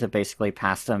scene to basically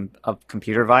pass them a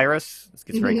computer virus. This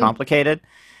gets very complicated,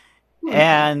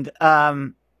 and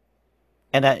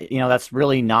that that's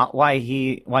really not why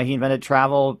he invented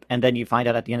travel. And then you find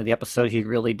out at the end of the episode he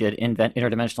really did invent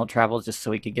interdimensional travel just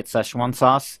so he could get Szechuan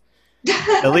sauce.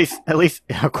 at least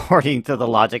according to the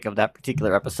logic of that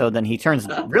particular episode. Then he turns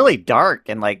really dark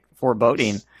and like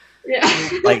foreboding. Yeah.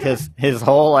 Like his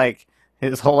whole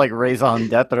raison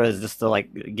d'etre is just to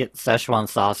like get Szechuan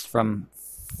sauce from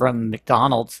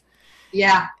McDonald's.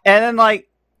 Yeah. And then like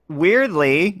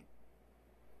weirdly,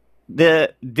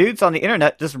 the dudes on the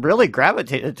internet just really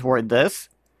gravitated toward this.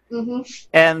 Mm-hmm.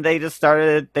 And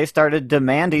they started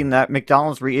demanding that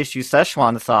McDonald's reissue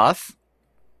Szechuan sauce.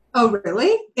 Oh,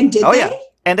 really? And did they? Yeah.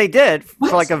 And they did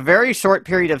What? for like a very short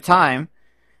period of time.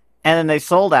 And then they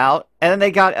sold out. And then they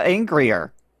got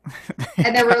angrier.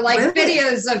 And there were like Really?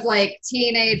 videos of like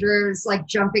teenagers like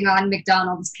jumping on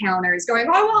McDonald's counters going,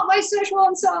 I want my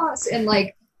Szechuan sauce. And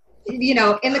like, in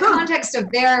the context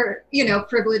of their,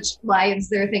 privileged lives,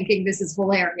 they're thinking this is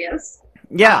hilarious.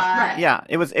 Yeah. Right. Yeah.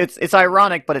 It's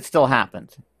ironic, but it still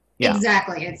happened. Yeah.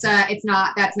 Exactly.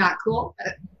 That's not cool.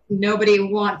 Nobody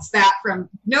wants that from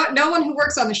no one who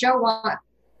works on the show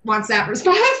wants that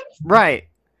respect. Right.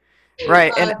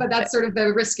 And but that's sort of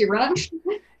the risk you run.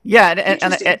 yeah,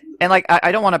 and like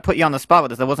I don't want to put you on the spot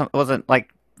with this. It wasn't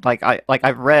like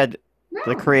I've read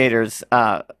the creators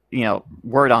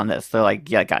word on this. They're like,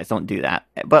 yeah, guys, don't do that.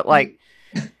 But like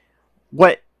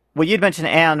what you'd mentioned,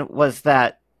 Anne, was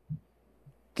that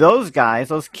those guys,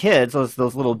 those kids, those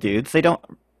little dudes, they don't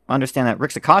understand that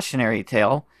Rick's a cautionary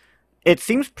tale. It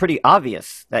seems pretty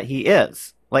obvious that he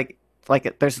is.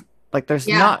 There's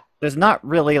not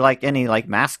really like any like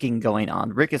masking going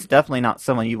on. Rick is definitely not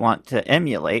someone you want to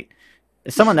emulate.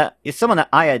 It's someone that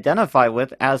I identify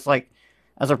with as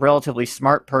a relatively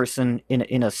smart person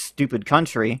in a stupid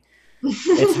country.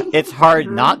 It's hard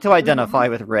not to identify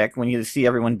with Rick when you see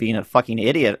everyone being a fucking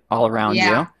idiot all around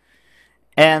you.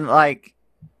 And like,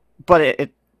 but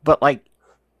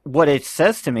what it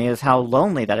says to me is how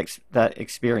lonely that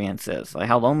experience is. Like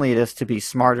how lonely it is to be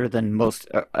smarter than most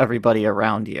everybody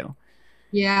around you.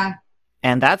 Yeah.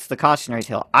 And that's the cautionary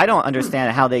tale. I don't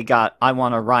understand how they got I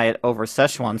want to riot over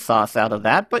Szechuan sauce out of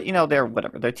that, but they're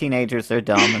whatever. They're teenagers, they're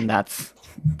dumb, and that's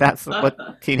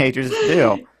what teenagers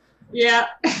do. Yeah.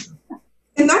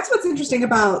 And that's what's interesting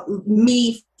about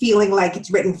me feeling like it's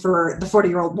written for the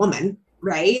 40-year-old woman,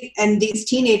 right? And these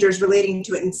teenagers relating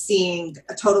to it and seeing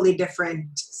a totally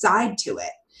different side to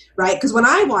it, right? Because when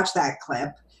I watched that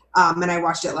clip, and I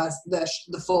watched it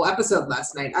the full episode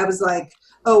last night, I was like,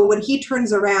 oh, when he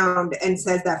turns around and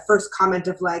says that first comment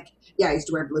of like, yeah, I used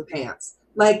to wear blue pants.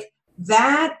 Like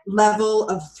that level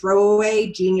of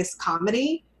throwaway genius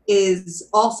comedy is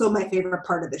also my favorite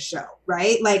part of the show,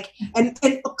 right? Like, and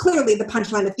clearly the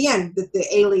punchline at the end that the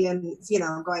aliens,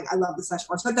 going, I love the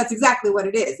Szechuan sauce. That's exactly what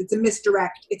it is. It's a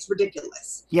misdirect. It's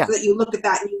ridiculous. Yeah. So that you look at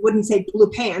that and you wouldn't say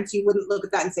blue pants. You wouldn't look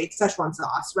at that and say Szechuan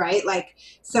sauce, right? Like,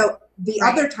 so the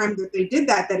other time that they did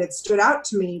that it stood out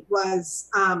to me was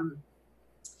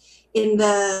with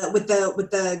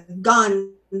the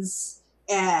guns,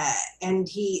 and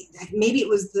maybe it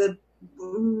was the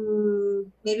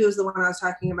one I was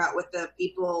talking about with the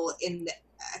people in the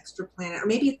extra planet, or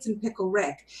maybe it's in Pickle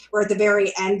Rick, where at the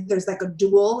very end there's like a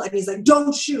duel and he's like,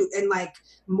 don't shoot, and like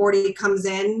Morty comes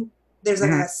in, there's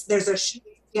like there's a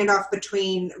standoff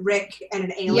between Rick and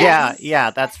an alien.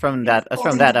 Yeah, that's from that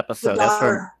episode.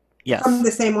 That's from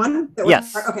the same one.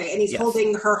 Yes. Okay, and he's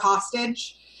holding her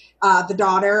hostage, the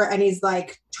daughter, and he's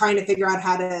like trying to figure out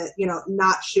how to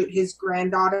not shoot his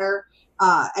granddaughter.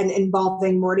 and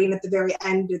involving Morty. And at the very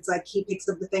end, it's like he picks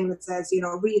up the thing that says,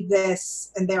 read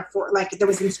this, and therefore, like, there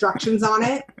was instructions on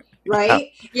it,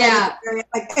 right? Yeah.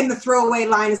 And the throwaway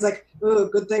line is like, oh,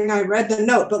 good thing I read the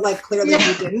note, but like clearly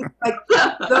you didn't. Like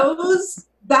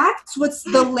that's what's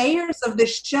the layers of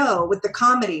this show with the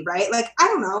comedy, right? Like, I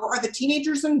don't know, are the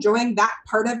teenagers enjoying that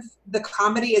part of the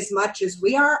comedy as much as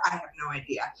we are? I have no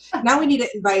idea. Now we need to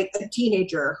invite a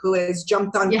teenager who has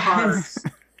jumped on cars.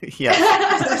 Yes.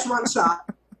 Just one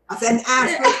shot. And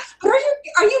ask, like,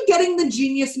 are you getting the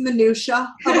genius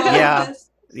minutia of all of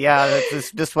this? Yeah,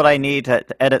 that's just what I need to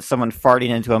edit someone farting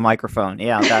into a microphone.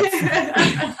 Yeah, that's...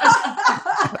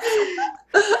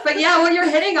 But yeah, what you're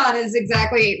hitting on is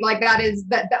exactly like that. Is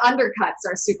that the undercuts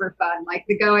are super fun. Like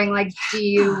the going, like, do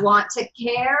you want to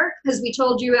care? Because we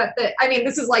told you at the. I mean,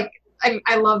 this is like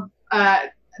I love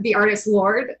the artist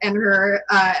Lorde and her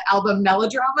album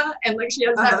Melodrama, and like she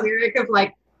has that lyric of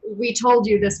like, we told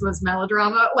you this was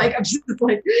melodrama. Like I'm just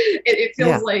like it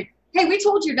feels like, hey, we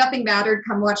told you nothing mattered.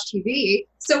 Come watch TV.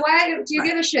 So why do you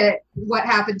give a shit what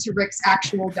happened to Rick's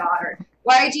actual daughter?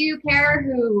 Why do you care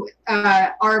who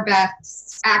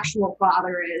Arbeth's actual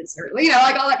father is? Or,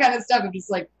 like all that kind of stuff. I'm just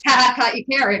like, caught you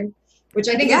caring, which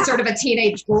I think is sort of a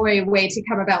teenage boy way to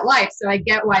come about life. So I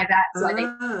get why that's like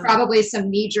probably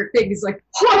some knee-jerk thing. He's like,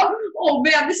 oh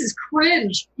man, this is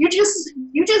cringe. You just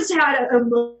had a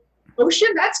emotion?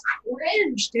 That's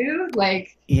cringe, dude.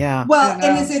 Like, yeah. Well,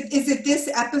 and is it this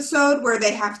episode where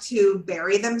they have to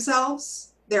bury themselves?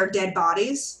 Their dead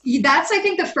bodies? That's, I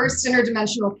think, the first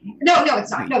interdimensional. No,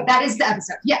 it's not. No, that is the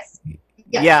episode. Yes.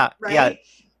 Yeah. Right? Yeah.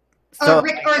 So,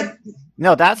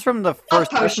 no, that's from the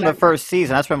first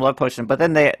season. That's from Love Potion. But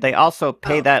then they also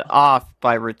pay that off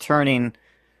by returning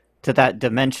to that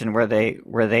dimension where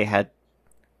they had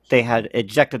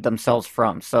ejected themselves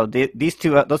from. So those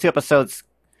two episodes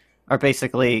are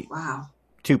basically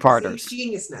two-parters.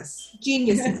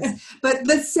 Geniusness. But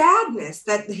the sadness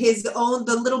that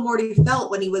the little Morty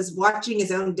felt when he was watching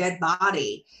his own dead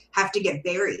body have to get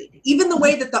buried. Even the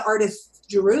way that the artist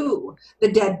drew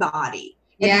the dead body.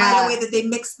 And by the way that they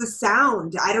mixed the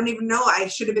sound. I don't even know. I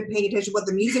should have been paying attention to what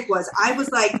the music was. I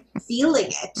was like feeling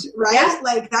it, right? Yeah.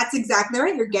 Like that's exactly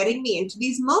right. You're getting me into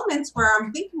these moments where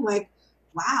I'm thinking like,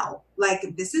 wow,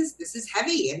 like this is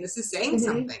heavy and this is saying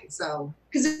something. So,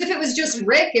 because if it was just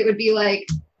Rick, it would be like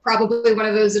probably one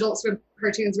of those Adult Swim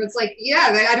cartoons where it's like,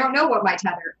 I don't know what my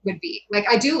tether would be. Like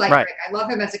I do like Rick. I love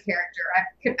him as a character.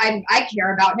 I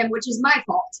care about him, which is my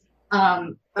fault.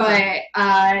 But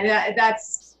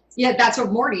that's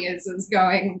what Morty is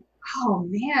going. Oh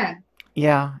man.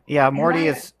 Yeah.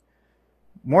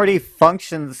 Morty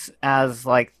functions as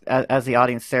the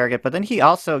audience surrogate, but then he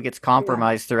also gets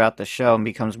compromised throughout the show and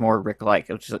becomes more Rick-like.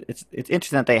 It's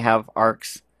interesting that they have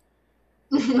arcs.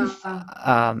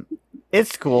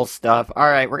 It's cool stuff. All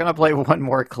right, we're gonna play one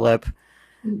more clip.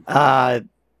 This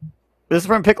is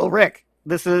from Pickle Rick.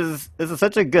 This is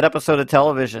such a good episode of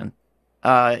television.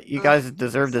 You guys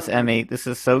deserve this Emmy. This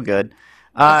is so good.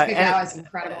 That was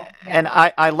incredible. Yeah. And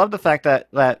I love the fact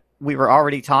that we were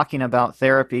already talking about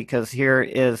therapy, because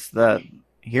here's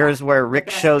where Rick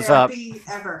shows up.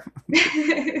 Ever.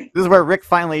 This is where Rick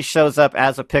finally shows up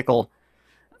as a pickle,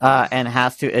 and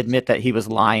has to admit that he was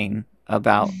lying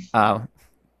about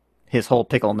his whole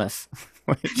pickleness.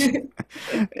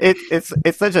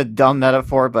 It's such a dumb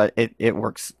metaphor, but it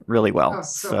works really well. Oh,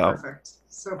 so perfect.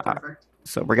 So perfect.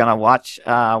 So we're gonna watch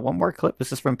one more clip.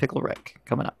 This is from Pickle Rick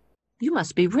coming up. You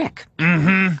must be Rick.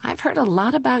 Mm-hmm. I've heard a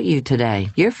lot about you today.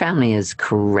 Your family is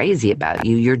crazy about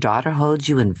you. Your daughter holds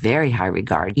you in very high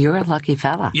regard. You're a lucky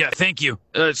fella. Yeah, thank you.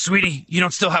 Sweetie, you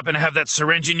don't still happen to have that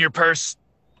syringe in your purse?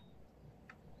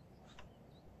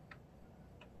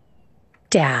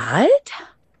 Dad,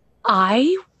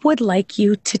 I would like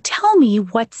you to tell me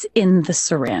what's in the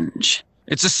syringe.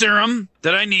 It's a serum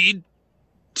that I need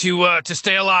to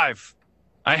stay alive.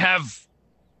 I have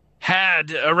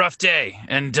had a rough day,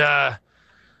 and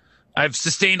I've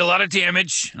sustained a lot of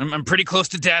damage. I'm pretty close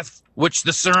to death, which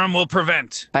the serum will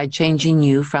prevent. By changing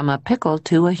you from a pickle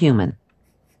to a human.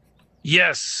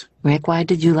 Yes. Rick, why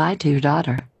did you lie to your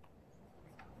daughter?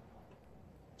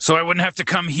 So I wouldn't have to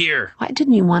come here. Why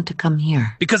didn't you want to come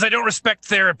here? Because I don't respect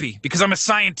therapy. Because I'm a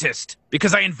scientist.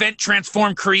 Because I invent,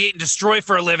 transform, create, and destroy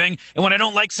for a living. And when I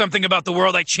don't like something about the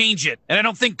world, I change it. And I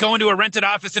don't think going to a rented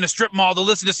office in a strip mall to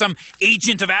listen to some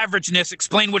agent of averageness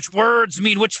explain which words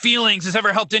mean which feelings has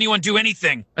ever helped anyone do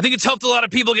anything. I think it's helped a lot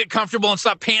of people get comfortable and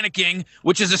stop panicking,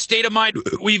 which is a state of mind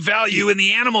we value in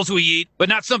the animals we eat, but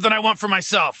not something I want for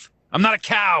myself. I'm not a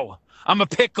cow. I'm a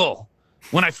pickle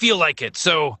when I feel like it.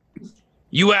 So...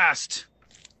 You asked.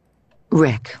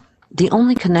 Rick, The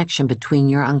only connection between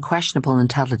your unquestionable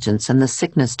intelligence and the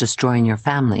sickness destroying your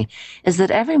family is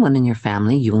that everyone in your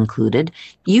family, you included,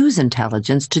 use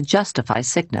intelligence to justify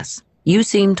sickness. You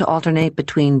seem to alternate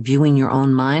between viewing your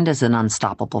own mind as an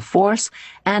unstoppable force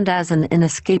and as an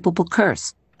inescapable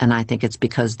curse. And I think it's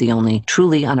because the only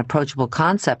truly unapproachable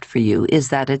concept for you is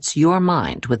that it's your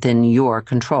mind within your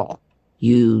control.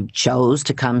 You chose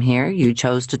to come here, you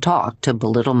chose to talk, to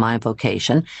belittle my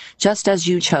vocation, just as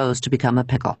you chose to become a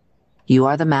pickle. You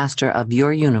are the master of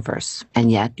your universe,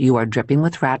 and yet you are dripping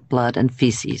with rat blood and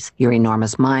feces, your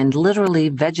enormous mind literally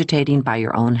vegetating by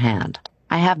your own hand.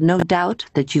 I have no doubt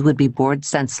that you would be bored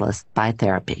senseless by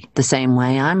therapy, the same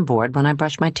way I'm bored when I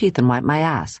brush my teeth and wipe my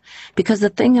ass. Because the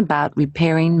thing about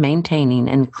repairing, maintaining,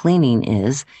 and cleaning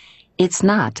is, it's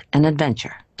not an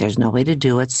adventure. There's no way to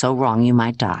do it so wrong you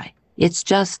might die. It's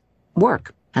just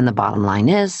work. And the bottom line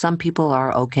is, some people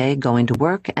are okay going to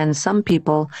work, and some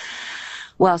people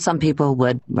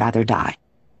would rather die.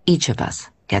 Each of us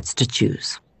gets to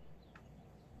choose.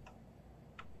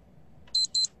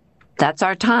 That's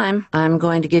our time. I'm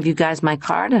going to give you guys my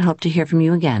card and hope to hear from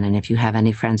you again. And if you have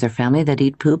any friends or family that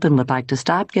eat poop and would like to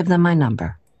stop, give them my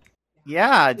number.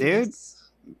 Yeah, dude.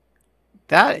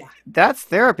 That's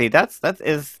therapy. That's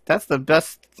the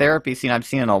best therapy scene I've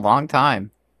seen in a long time.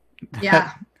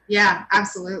 Yeah,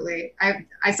 absolutely.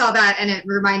 I saw that, and it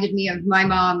reminded me of my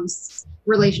mom's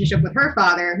relationship with her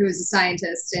father, who was a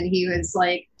scientist, and he was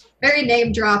like very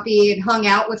name droppy and hung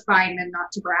out with Feynman,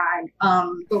 not to brag,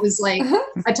 but was like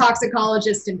a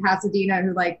toxicologist in Pasadena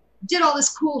who like did all this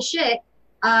cool shit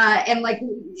and like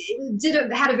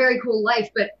had a very cool life,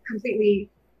 but completely,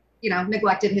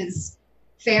 neglected his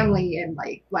family and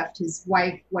like left his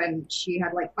wife when she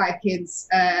had like 5 kids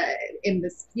in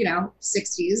the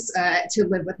 60s to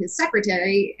live with his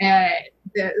secretary.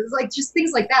 It was like just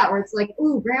things like that where it's like,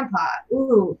 ooh, grandpa,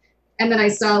 ooh. And then I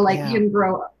saw him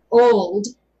grow old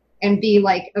and be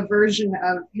like a version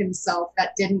of himself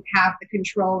that didn't have the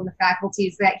control and the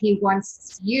faculties that he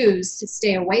once used to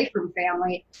stay away from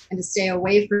family and to stay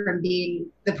away from being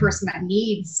the person that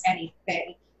needs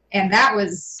anything. And that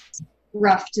was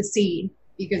rough to see.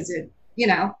 Because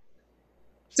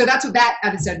so that's what that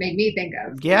episode made me think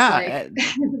of. Yeah,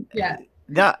 yeah.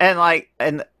 No,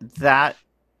 and that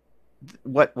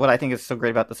what I think is so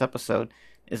great about this episode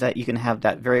is that you can have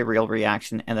that very real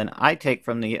reaction, and then I take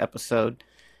from the episode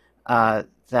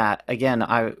that again,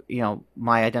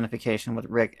 my identification with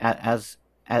Rick as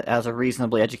a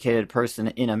reasonably educated person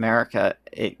in America,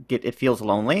 it feels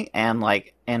lonely and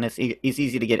it's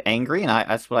easy to get angry, and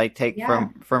that's what I take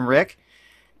from Rick.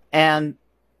 And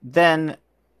then,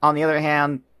 on the other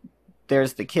hand,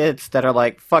 there's the kids that are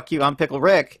like, fuck you, I'm Pickle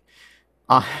Rick,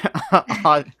 on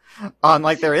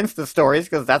like their Insta stories,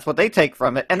 because that's what they take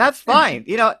from it. And that's fine.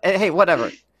 Hey,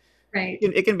 whatever. Right.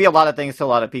 It can be a lot of things to a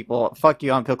lot of people. Fuck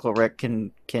you, I'm Pickle Rick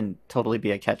can totally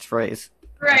be a catchphrase.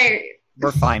 Right.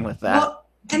 We're fine with that. Well,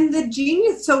 and the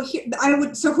genius, so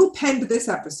who penned this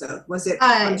episode? Was it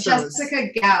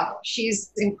Jessica Gao?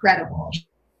 She's incredible.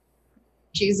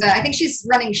 She's, I think she's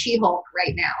running She-Hulk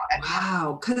right now.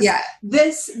 Wow.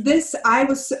 Because I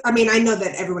know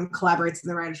that everyone collaborates in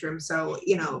the writer's room, so,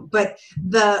 but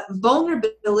the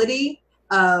vulnerability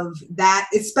of that,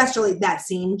 especially that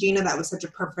scene, Gina, that was such a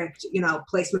perfect,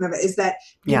 placement of it, is that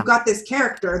you've got this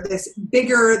character, this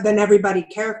bigger than everybody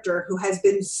character who has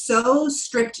been so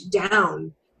stripped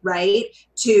down, right,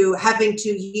 to having to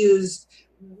use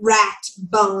rat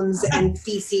bones and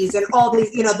feces and all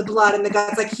these, the blood and the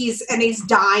guts, he's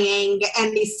dying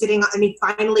and he's sitting and he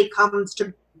finally comes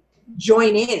to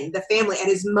join in the family at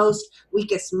his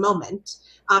weakest moment.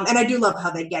 And I do love how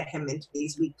they get him into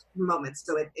these weak moments.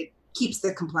 So it keeps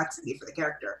the complexity for the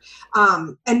character.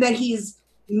 And then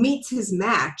meets his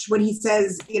match when he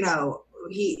says,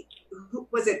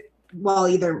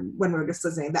 either when we were just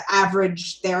listening, the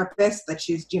average therapist, that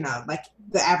she's,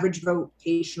 the average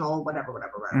vocational, whatever.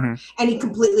 Mm-hmm. And he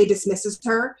completely dismisses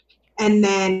her. And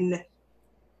then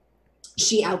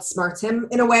she outsmarts him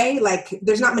in a way.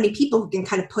 There's not many people who can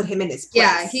kind of put him in his place.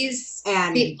 Yeah, he's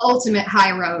the ultimate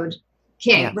high road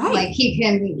king. Yeah, right. He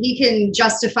can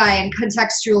justify and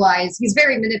contextualize. He's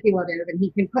very manipulative, and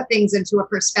he can put things into a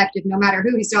perspective, no matter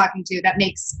who he's talking to, that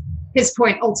makes his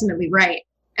point ultimately right.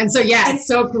 And so, it's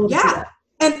so cool to see that.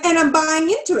 And I'm buying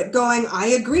into it, going, I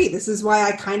agree. This is why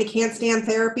I kind of can't stand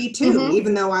therapy, too,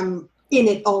 even though I'm in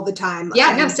it all the time.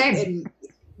 Yeah, same.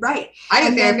 Right. I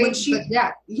do therapy,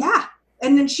 Yeah.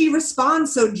 And then she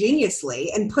responds so geniusly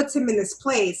and puts him in this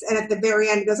place, and at the very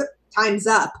end goes, time's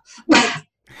up.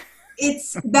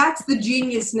 That's the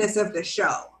geniusness of the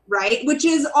show, right? Which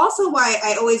is also why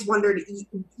I always wondered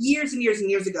years and years and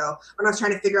years ago when I was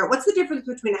trying to figure out what's the difference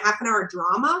between a half an hour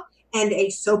drama and a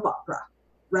soap opera,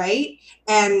 right?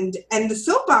 And the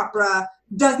soap opera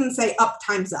doesn't say up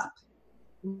time's up,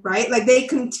 right? Like they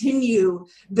continue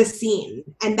the scene,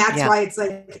 and that's why it's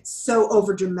like so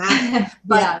over dramatic.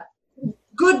 But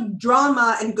good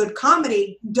drama and good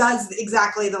comedy does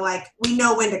exactly the like, we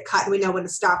know when to cut and we know when to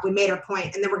stop. We made our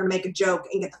point and then we're gonna make a joke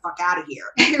and get the fuck out of here.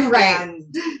 Right. And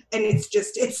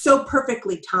it's so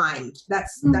perfectly timed.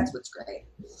 That's what's great.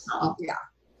 Oh. Yeah.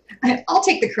 I'll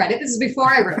take the credit. This is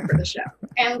before I wrote for the show.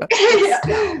 And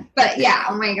but yeah,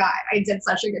 oh my God, I did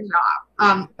such a good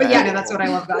job. But yeah, no, that's what I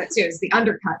love about it too, is the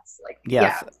undercuts. Like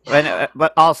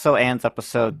but also Anne's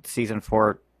episode, season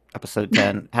 4, episode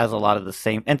 10 has a lot of the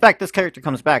same. In fact, this character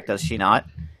comes back, does she not?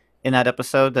 In that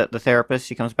episode, the therapist,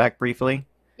 she comes back briefly.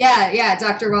 Yeah.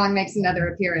 Dr. Wong makes another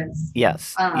appearance. Yes.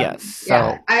 So yeah,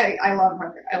 I love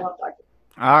her. I love Dr.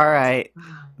 All right,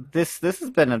 this has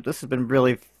been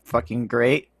really fucking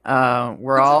great.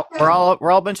 We're all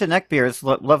a bunch of neckbeards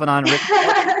loving on Rick,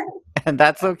 and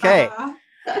that's okay.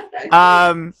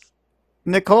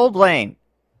 Nicole Blaine.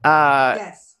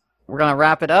 Yes. We're gonna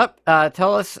wrap it up.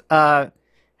 Tell us.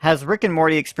 Has Rick and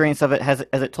Morty experience of it, has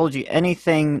it told you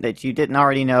anything that you didn't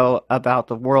already know about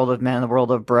the world of men, the world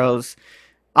of bros?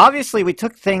 Obviously, we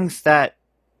took things that,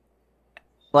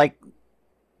 like,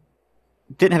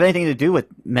 didn't have anything to do with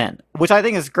men, which I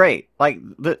think is great. Like,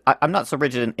 I'm not so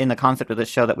rigid in the concept of this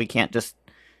show that we can't just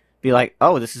be like,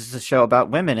 oh, this is a show about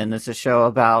women, and this is a show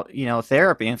about,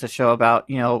 therapy, and it's a show about,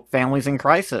 families in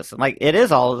crisis. And, like, it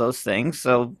is all of those things,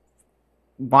 so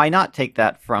why not take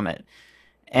that from it?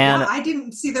 And I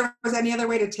didn't see there was any other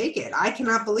way to take it. I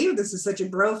cannot believe this is such a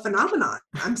bro phenomenon.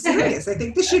 I'm serious. I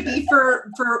think this should be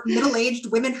for middle-aged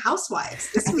women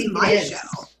housewives. This is my show.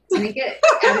 I think it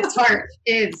at its heart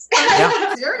is.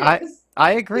 Yeah. Serious.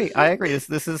 I agree.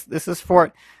 This is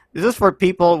for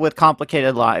people with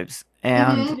complicated lives,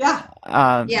 and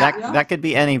that could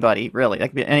be anybody, really. That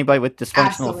could be anybody with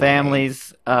dysfunctional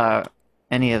families,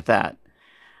 any of that.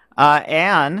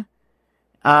 Anne,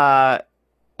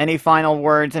 any final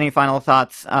words? Any final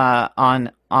thoughts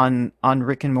on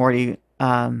Rick and Morty?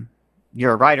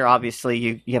 You're a writer, obviously.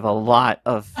 You have a lot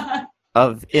of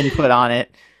input on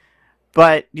it,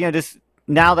 but just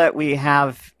now that we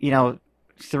have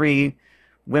 3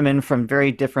 women from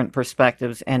very different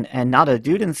perspectives and not a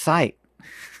dude in sight.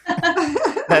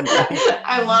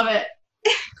 I love it.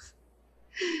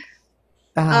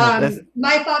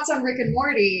 My thoughts on Rick and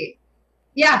Morty.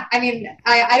 Yeah, I mean,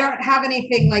 I don't have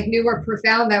anything like new or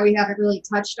profound that we haven't really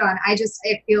touched on. I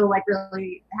feel like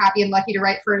really happy and lucky to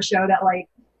write for a show that, like,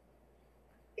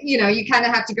 you kind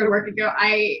of have to go to work and go,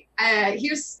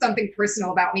 here's something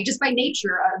personal about me, just by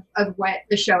nature of what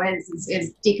the show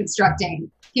is deconstructing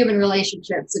human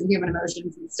relationships and human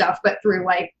emotions and stuff, but through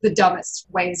like the dumbest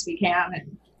ways we can.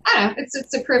 And I don't know,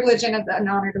 it's a privilege and an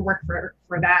honor to work for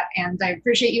that. And I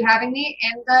appreciate you having me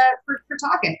and for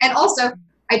talking. And also,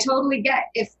 I totally get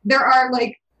if there are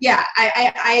like,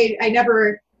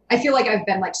 I feel like I've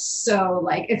been like so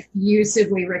like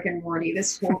effusively Rick and Morty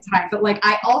this whole time, but like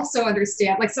I also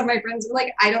understand, like some of my friends are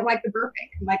like, I don't like the burping.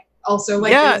 I'm like, also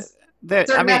like there's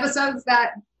certain episodes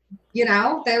that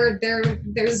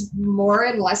there's more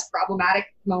and less problematic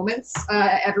moments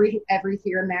every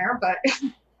here and there, but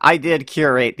I did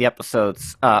curate the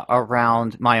episodes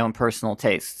around my own personal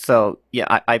taste. So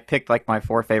yeah, I picked like my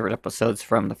 4 favorite episodes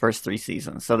from the first 3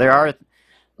 seasons. So there are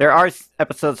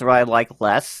episodes where I like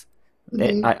less.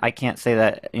 Mm-hmm. I can't say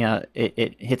that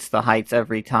it hits the heights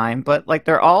every time, but like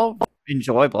they're all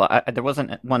enjoyable. There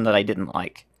wasn't one that I didn't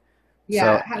like.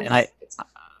 Yeah, so, and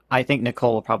I think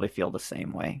Nicole will probably feel the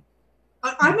same way.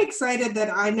 I'm excited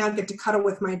that I now get to cuddle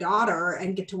with my daughter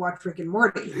and get to watch Rick and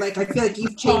Morty. Like, I feel like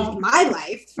you've changed my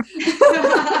life. So,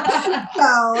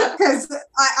 because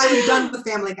I was done with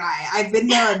Family Guy. I've been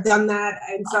there, I've done that,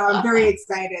 and so I'm very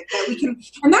excited that we can.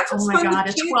 And that's what's fun with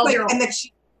kids. Like, and that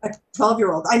a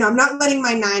 12-year-old. I know I'm not letting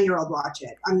my 9-year-old watch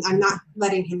it. I'm not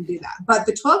letting him do that. But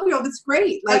the 12-year-old is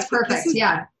great. Like, that's perfect.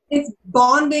 It's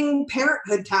bonding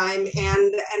parenthood time,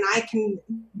 and I can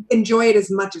enjoy it as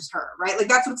much as her, right? Like,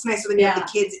 that's what's nice when you have the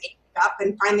kids age up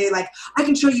and finally, like, I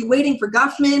can show you Waiting for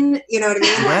Guffman, you know what I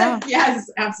mean? Yeah.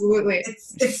 Yes, absolutely.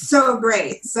 It's so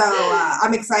great. So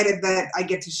I'm excited that I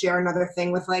get to share another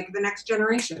thing with, like, the next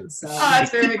generation. So that's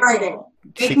very cool.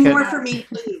 Make more for me,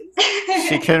 please.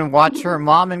 She can watch her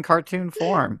mom in cartoon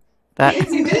form.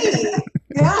 It's me.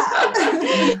 Yeah.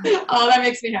 Oh, that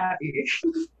makes me happy.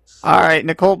 All right,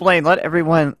 Nicole Blaine, let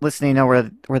everyone listening know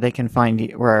where they can find you,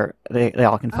 where they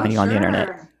all can find you on the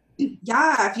internet.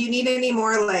 Yeah, if you need any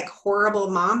more like horrible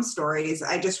mom stories,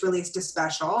 I just released a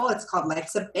special. It's called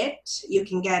Life's a Bit. You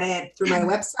can get it through my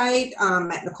website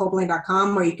at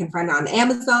NicoleBlaine.com, or you can find it on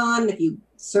Amazon. If you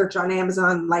search on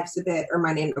Amazon, Life's a Bit, or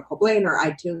my name, Nicole Blaine, or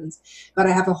iTunes. But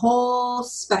I have a whole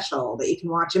special that you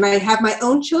can watch. And I have my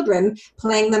own children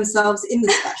playing themselves in the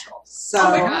special. So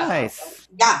nice.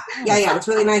 Yeah. What's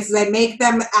really nice is I make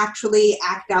them actually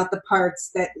act out the parts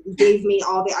that gave me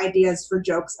all the ideas for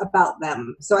jokes about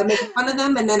them. So I make fun of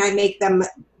them, and then I make them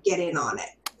get in on it.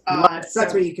 So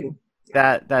that's where you can.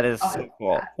 That is so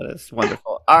cool. That is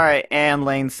wonderful. All right, and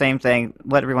Lane, same thing.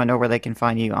 Let everyone know where they can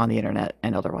find you on the internet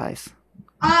and otherwise.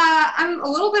 I'm a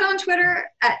little bit on Twitter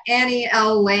at Annie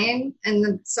L. Lane, and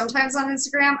then sometimes on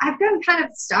Instagram. I've been kind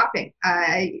of stopping.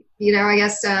 I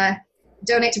guess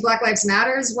donate to Black Lives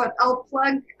Matter is what I'll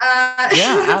plug.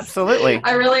 Yeah, absolutely.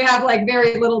 I really have like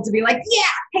very little to be like,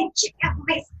 hey, check out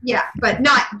my, but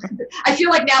not. I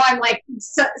feel like now I'm like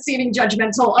seeming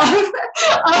judgmental of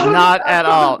not at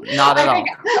all.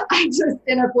 I'm just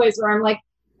in a place where I'm like,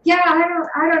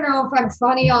 I don't know if I'm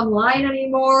funny online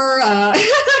anymore.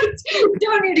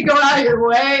 Don't need to go out of your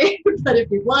way, but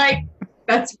if you like,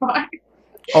 that's fine.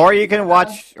 Or you can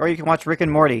watch Rick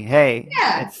and Morty. Hey,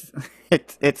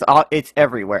 it's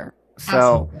everywhere.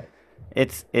 So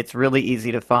it's really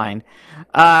easy to find.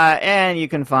 And you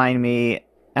can find me,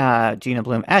 Gina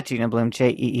Bloom at Gina Bloom,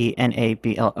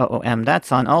 JeeNabloom.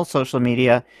 That's on all social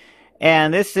media.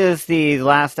 And this is the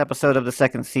last episode of the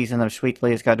second season of Sweet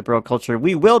Lady's Guide to Bro Culture.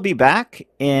 We will be back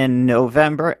in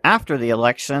November after the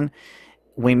election.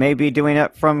 We may be doing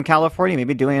it from California,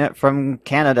 maybe doing it from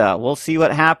Canada. We'll see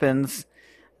what happens.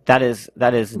 That is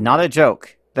not a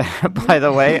joke. By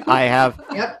the way, I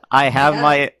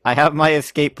have my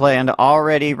escape plan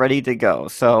already ready to go.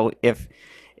 So if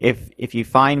you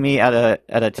find me at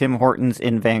a Tim Hortons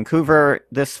in Vancouver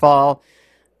this fall,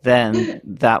 then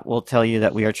that will tell you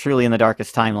that we are truly in the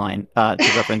darkest timeline,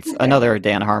 to reference another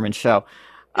Dan Harmon show.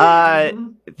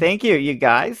 Thank you, you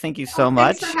guys. Thank you so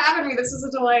much. Thanks for having me. This was a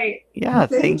delight. Yeah,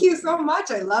 thank you so much.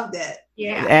 I loved it.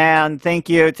 Yeah. And thank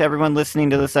you to everyone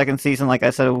listening to the second season. Like I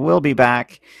said, we'll be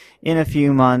back in a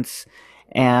few months,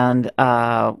 and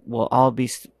we'll all be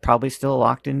probably still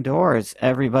locked indoors.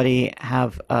 Everybody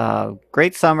have a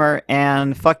great summer,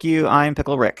 and fuck you, I'm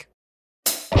Pickle Rick.